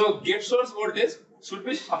 So gate source voltage should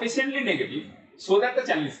be sufficiently negative so that the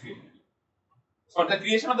channel is created. For the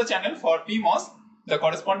creation of the channel for p-MOS, the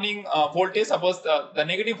corresponding voltage, suppose the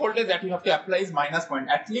negative voltage that you have to apply is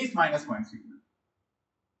at least minus 0.3.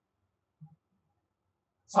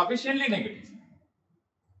 Sufficiently negative.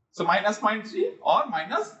 So minus 0.3 or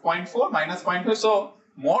minus 0.4, minus 0.5. So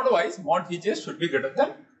mod wise, mod VGS should be greater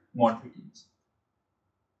than mod VTH.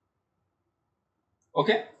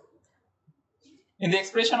 Okay. In the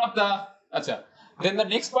expression of the, then the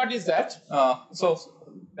next part is that, so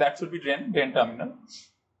that should be drain terminal.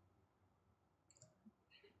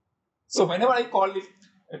 So whenever I call it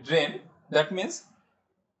a drain, that means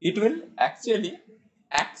it will actually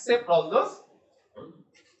accept all those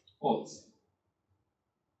holes.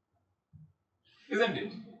 Isn't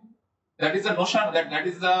it? That is the notion, that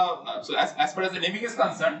is the, so as far as the naming is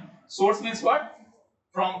concerned, source means what?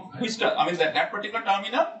 From which, that particular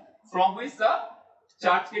terminal from which the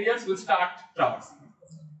charge carriers will start traversing.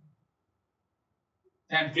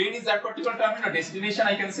 And drain is that particular terminal, destination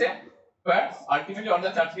I can say, where ultimately all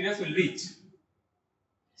the charge carriers will reach.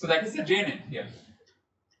 So that is the drain end here.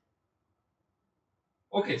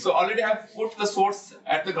 Okay, so already I have put the source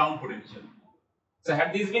at the ground potential. So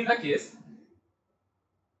had this been the case,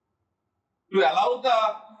 to allow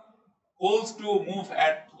the holes to move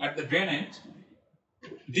at the drain end,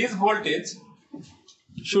 this voltage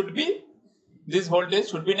should be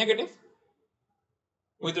negative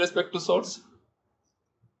with respect to source.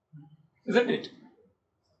 isn't it?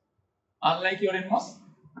 Unlike your NMOS.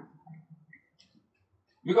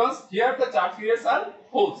 Because here the charge carriers are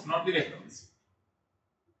holes, not the electrons.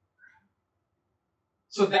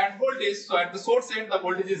 So that voltage, so at the source end the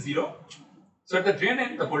voltage is 0. So at the drain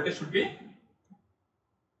end the voltage should be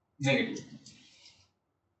negative.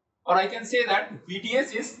 Or I can say that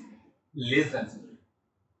VDS is less than 0.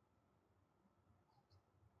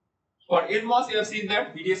 For NMOS you have seen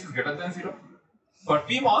that VDS is greater than 0. For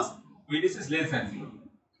p-MOS, VDS is less than 0.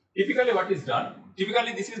 Typically what is done?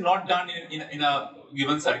 Typically this is not done in a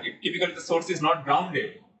given circuit. Typically the source is not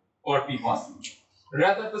grounded for p-MOS.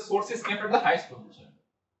 Rather the source is kept at the highest potential.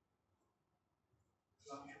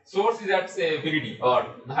 Source is at say VDD or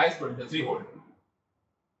the highest potential 3 volt.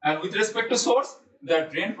 And with respect to source, the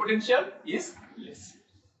drain potential is less.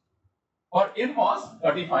 For NMOS,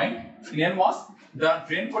 what we find in NMOS, the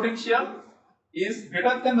drain potential is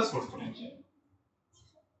greater than the source potential.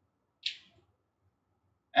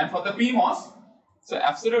 And for the p-MOS, so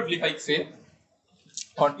absolutely if I say,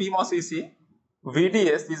 for p-MOS we see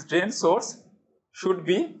VDS, this drain source, should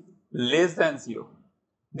be less than 0.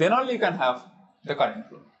 Then only you can have the current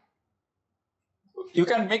flow. You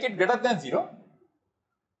can make it greater than 0.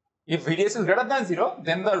 If VDS is greater than 0,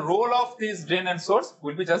 then the role of this drain and source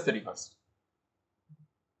will be just the reverse.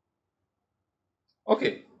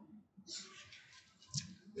 Okay.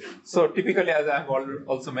 So typically, as I have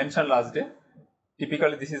also mentioned last day,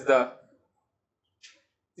 typically this is the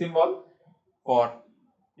symbol for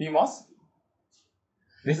p-MOS.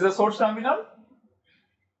 This is the source terminal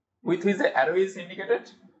with which the arrow is indicated.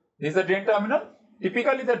 This is the drain terminal.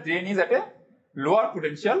 Typically the drain is at a lower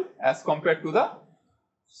potential as compared to the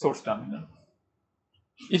source terminal.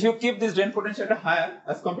 If you keep this drain potential at a higher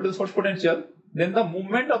as compared to the source potential, then the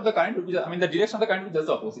movement of the current will be, the direction of the current will be just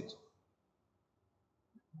the opposite.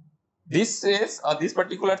 This says, this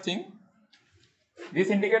particular thing, this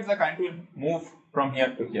indicates the current will move from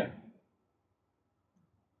here to here.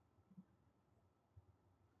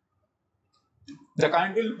 The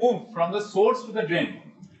current will move from the source to the drain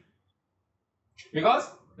because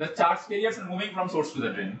the charge carriers are moving from source to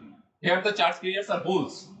the drain. Here the charge carriers are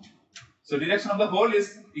holes. So direction of the hole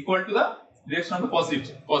is equal to the direction of the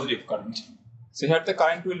positive current. So here the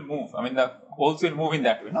current will move. The holes will move in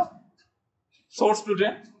that way, no? Source to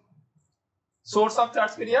drain. Source of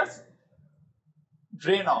charge carriers,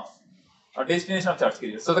 drain off, or destination of charge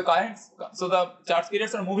carriers. So the charge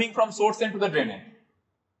carriers are moving from source end to the drain end.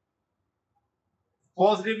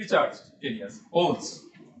 Positively charged carriers, holes,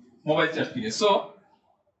 mobile charge carriers. So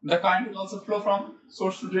the current will also flow from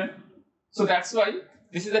source to drain. So that's why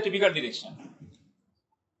this is the typical direction.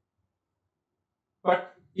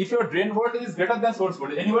 But if your drain voltage is greater than source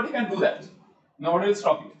voltage, anybody can do that. Nobody will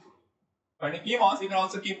stop you. But in p-MOS, you can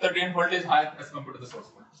also keep the drain voltage higher as compared to the source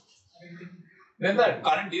voltage. Then the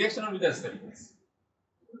current direction will be just the reverse.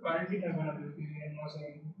 Currently, the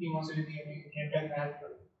p-MOS will be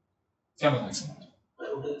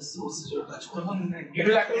it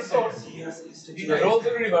will act as source. The roles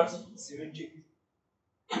will be reversed.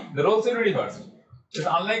 The roles will be reversed. It's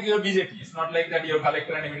unlike your BJT. It's not like that. Your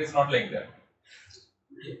collector and emitter is not like that.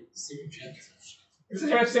 It's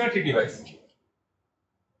a symmetric device.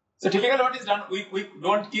 So typically what is done, we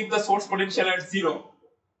don't keep the source potential at 0.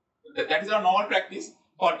 That is our normal practice.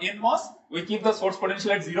 For NMOS, we keep the source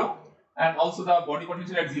potential at 0 and also the body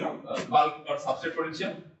potential at 0, bulk or substrate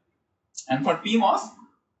potential. And for p-MOS,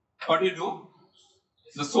 what we do,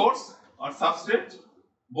 the source or substrate,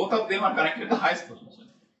 both of them are connected to the highest potential,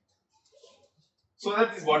 so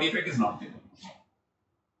that this body effect is not there.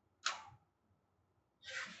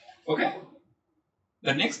 Okay.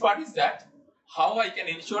 The next part is that how I can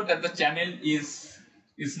ensure that the channel is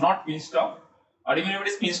not pinched off, or even if it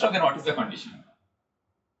is pinched off, then what is the condition?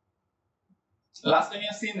 Last time you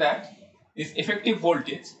have seen that this effective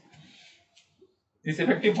voltage, if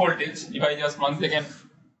I just once again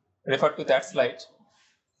refer to that slide.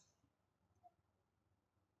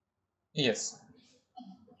 Yes.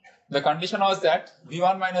 The condition was that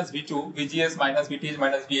V1 minus V2, VGS minus VTH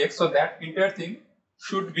minus Vx, so that entire thing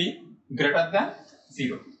should be greater than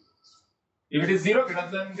 0. If it is 0, greater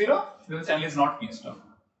than 0, then the channel is not pinched off.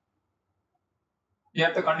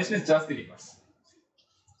 Here the condition is just the reverse.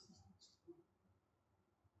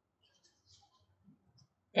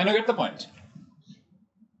 Can you get the point?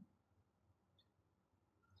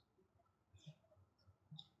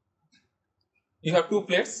 You have two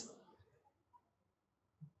plates,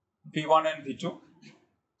 V1 and V2.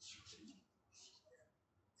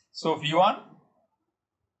 So V1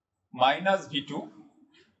 minus V2,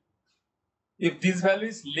 if this value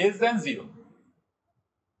is less than 0,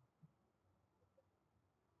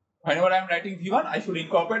 Whenever I am writing V1, I should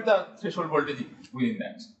incorporate the threshold voltage within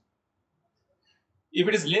that. If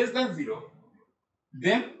it is less than 0,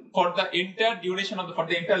 then for the entire duration of for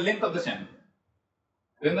the entire length of the channel,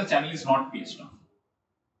 then the channel is not pitched off.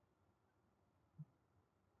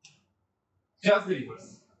 Just the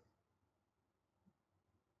reverse.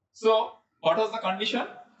 So, what was the condition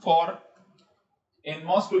for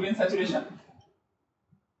NMOS to be in saturation?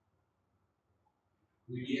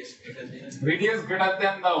 VDS greater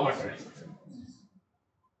than the overdrive.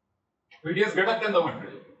 VDS greater than the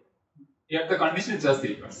overdrive. Here the condition is just the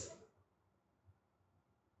reverse.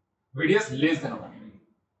 VDS less than overdrive.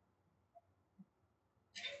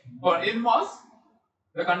 For NMOS,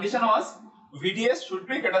 the condition was VDS should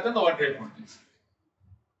be greater than the overdrive voltage.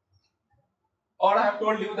 Or I have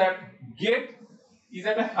told you that gate is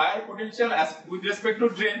at a higher potential as with respect to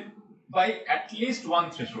drain by at least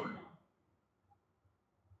one threshold.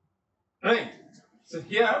 Right? So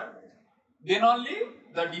here, then only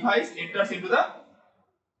the device enters into the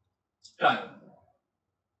trial.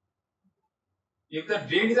 If the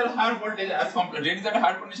drain is at a higher voltage drain is at a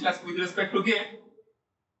higher potential as with respect to gate,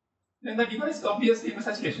 then the device is obviously in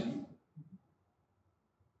saturation.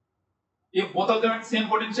 If both of them at same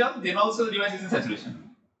potential, then also the device is in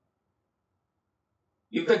saturation.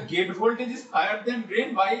 If the gate voltage is higher than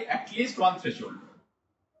drain by at least one threshold,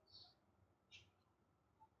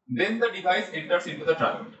 then the device enters into the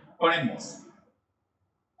triode or NMOS.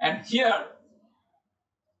 And here,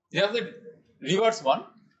 here's the reverse one.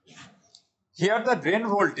 Here the drain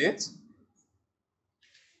voltage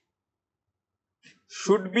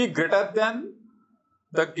should be greater than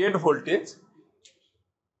the gate voltage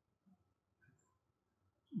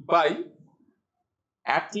by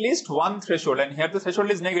at least one threshold, and here the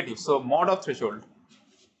threshold is negative, so mod of threshold.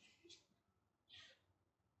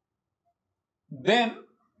 Then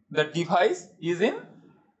the device is in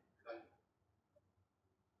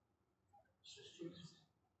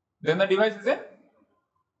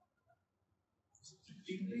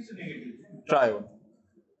triode.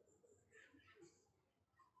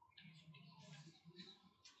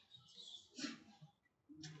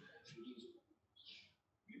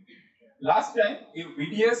 Last time, if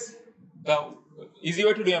VDS, the easy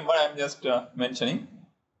way to remember, I am just mentioning.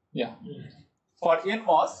 Yeah. For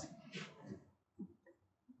NMOS,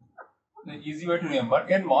 the easy way to remember,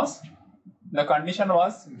 NMOS, the condition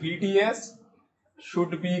was VDS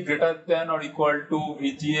should be greater than or equal to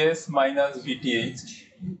VGS minus VTH.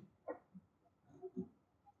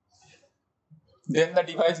 Then the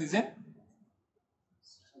device is in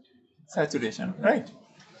saturation, right?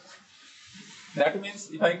 That means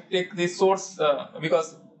if I take the source,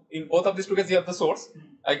 because in both of these two cases you have the source,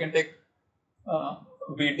 I can take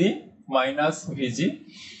VD minus VG.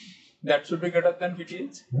 That should be greater than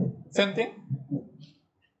VTH. Same thing.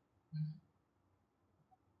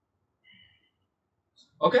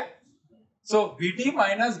 Okay. So VD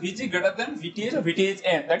minus VG greater than VTH or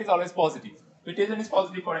VTHN. That is always positive. VTHN is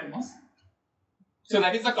positive for NMOS. So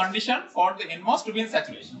that is the condition for the NMOS to be in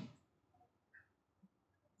saturation.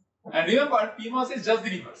 And remember, p-MOS is just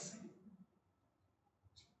the reverse.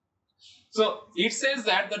 So it says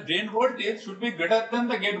that the drain voltage should be greater than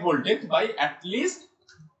the gate voltage by at least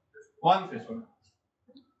one threshold.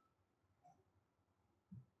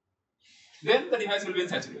 Then the device will be in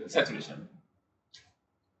saturation.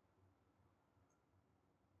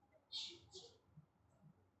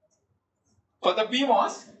 For the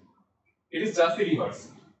p-MOS, it is just the reverse.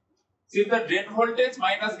 See, the drain voltage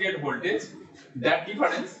minus gate voltage, that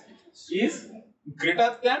difference is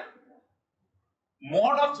greater than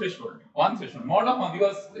mod of threshold, one threshold, mod of one,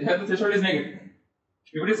 because here the threshold is negative.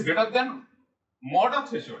 If it is greater than mod of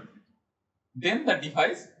threshold, then the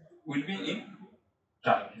device will be in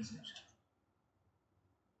triode.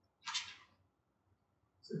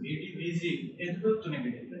 So VG is equal to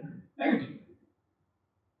negative. Negative.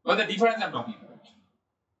 But the difference I am talking about.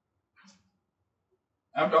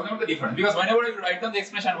 I am talking about the difference, because whenever you write down the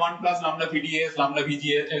expression 1 plus lambda VDS, lambda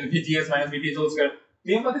VGS minus VTH whole square,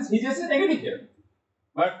 remember this VGS is negative here.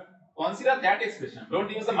 But consider that expression.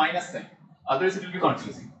 Don't use the minus sign. Otherwise it will be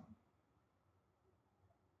confusing.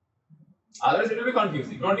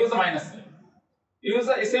 Don't use the minus sign. Use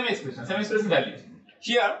the same expression value.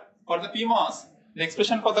 Here, for the p-MOS, the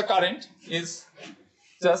expression for the current is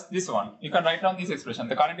just this one. You can write down this expression.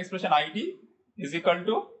 The current expression ID is equal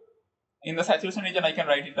to, in the saturation region, I can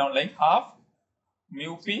write it down like half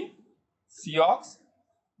mu p Cox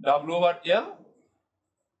W over L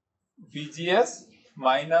VGS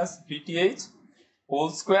minus VTH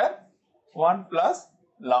whole square 1 plus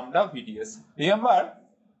lambda VDS. Remember,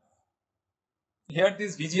 here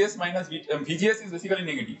this VGS minus VGS is basically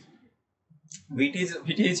negative.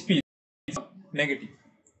 VTHP is negative.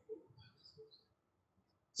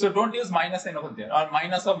 So don't use minus n over there or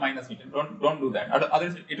minus of minus VT. Don't do that.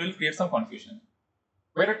 Otherwise it will create some confusion.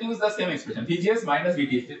 Better to use the same expression, VGS minus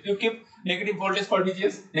VTHP. You keep negative voltage for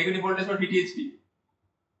VGS, negative voltage for VTHP.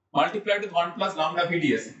 Multiplied with 1 plus lambda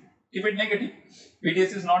VDS. Keep it negative.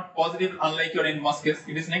 VDS is not positive unlike your NMOS case,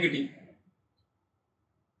 it is negative.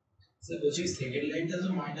 So which is second line does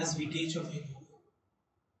minus VTH of N.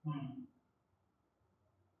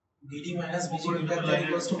 VT minus VG greater than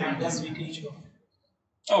equals to minus VTH of.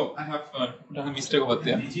 Oh, I have done a mistake over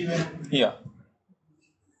there. Yeah.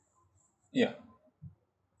 Yeah.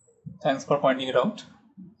 Thanks for pointing it out.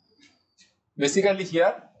 Basically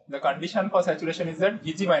here, the condition for saturation is that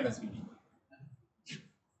Vg minus Vt.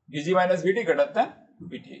 Vg minus Vt greater than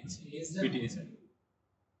Vth. Vth.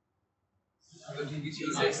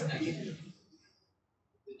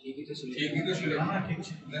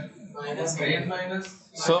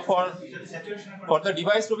 So for the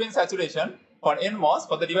device to be in saturation, for NMOS,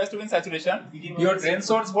 for the device to be in saturation, your drain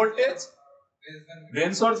source voltage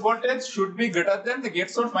should be greater than the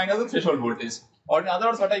gate source minus the threshold voltage. Or in other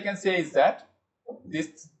words, what I can say is that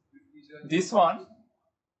this one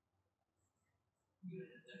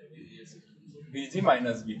Vg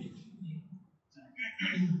minus Vt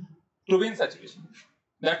to be in saturation.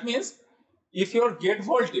 That means if your gate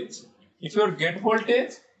voltage is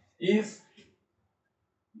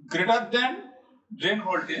greater than drain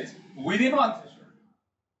voltage within one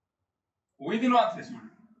threshold,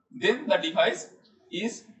 then the device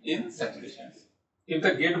is in saturation. If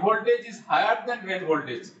the gate voltage is higher than drain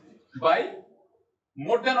voltage by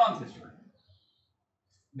more than one threshold,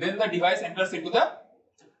 then the device enters into the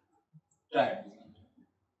triad.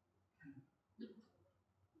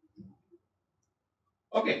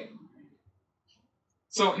 Okay.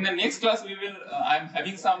 So in the next class we will, I am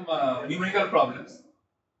having some numerical problems,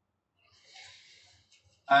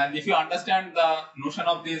 and if you understand the notion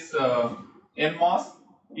of this NMOS,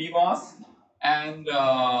 p-MOS, and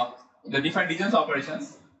the different regions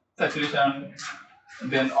operations, saturation,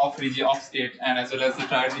 then off region, off state, and as well as the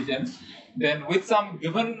triad region, then with some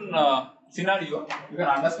given scenario, you can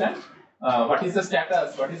understand what is the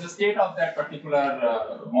status, what is the state of that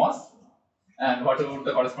particular MOS, and what about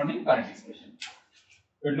the corresponding current expression.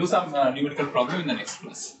 We'll do some numerical problem in the next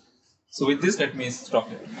class. So with this, let me stop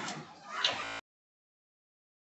here.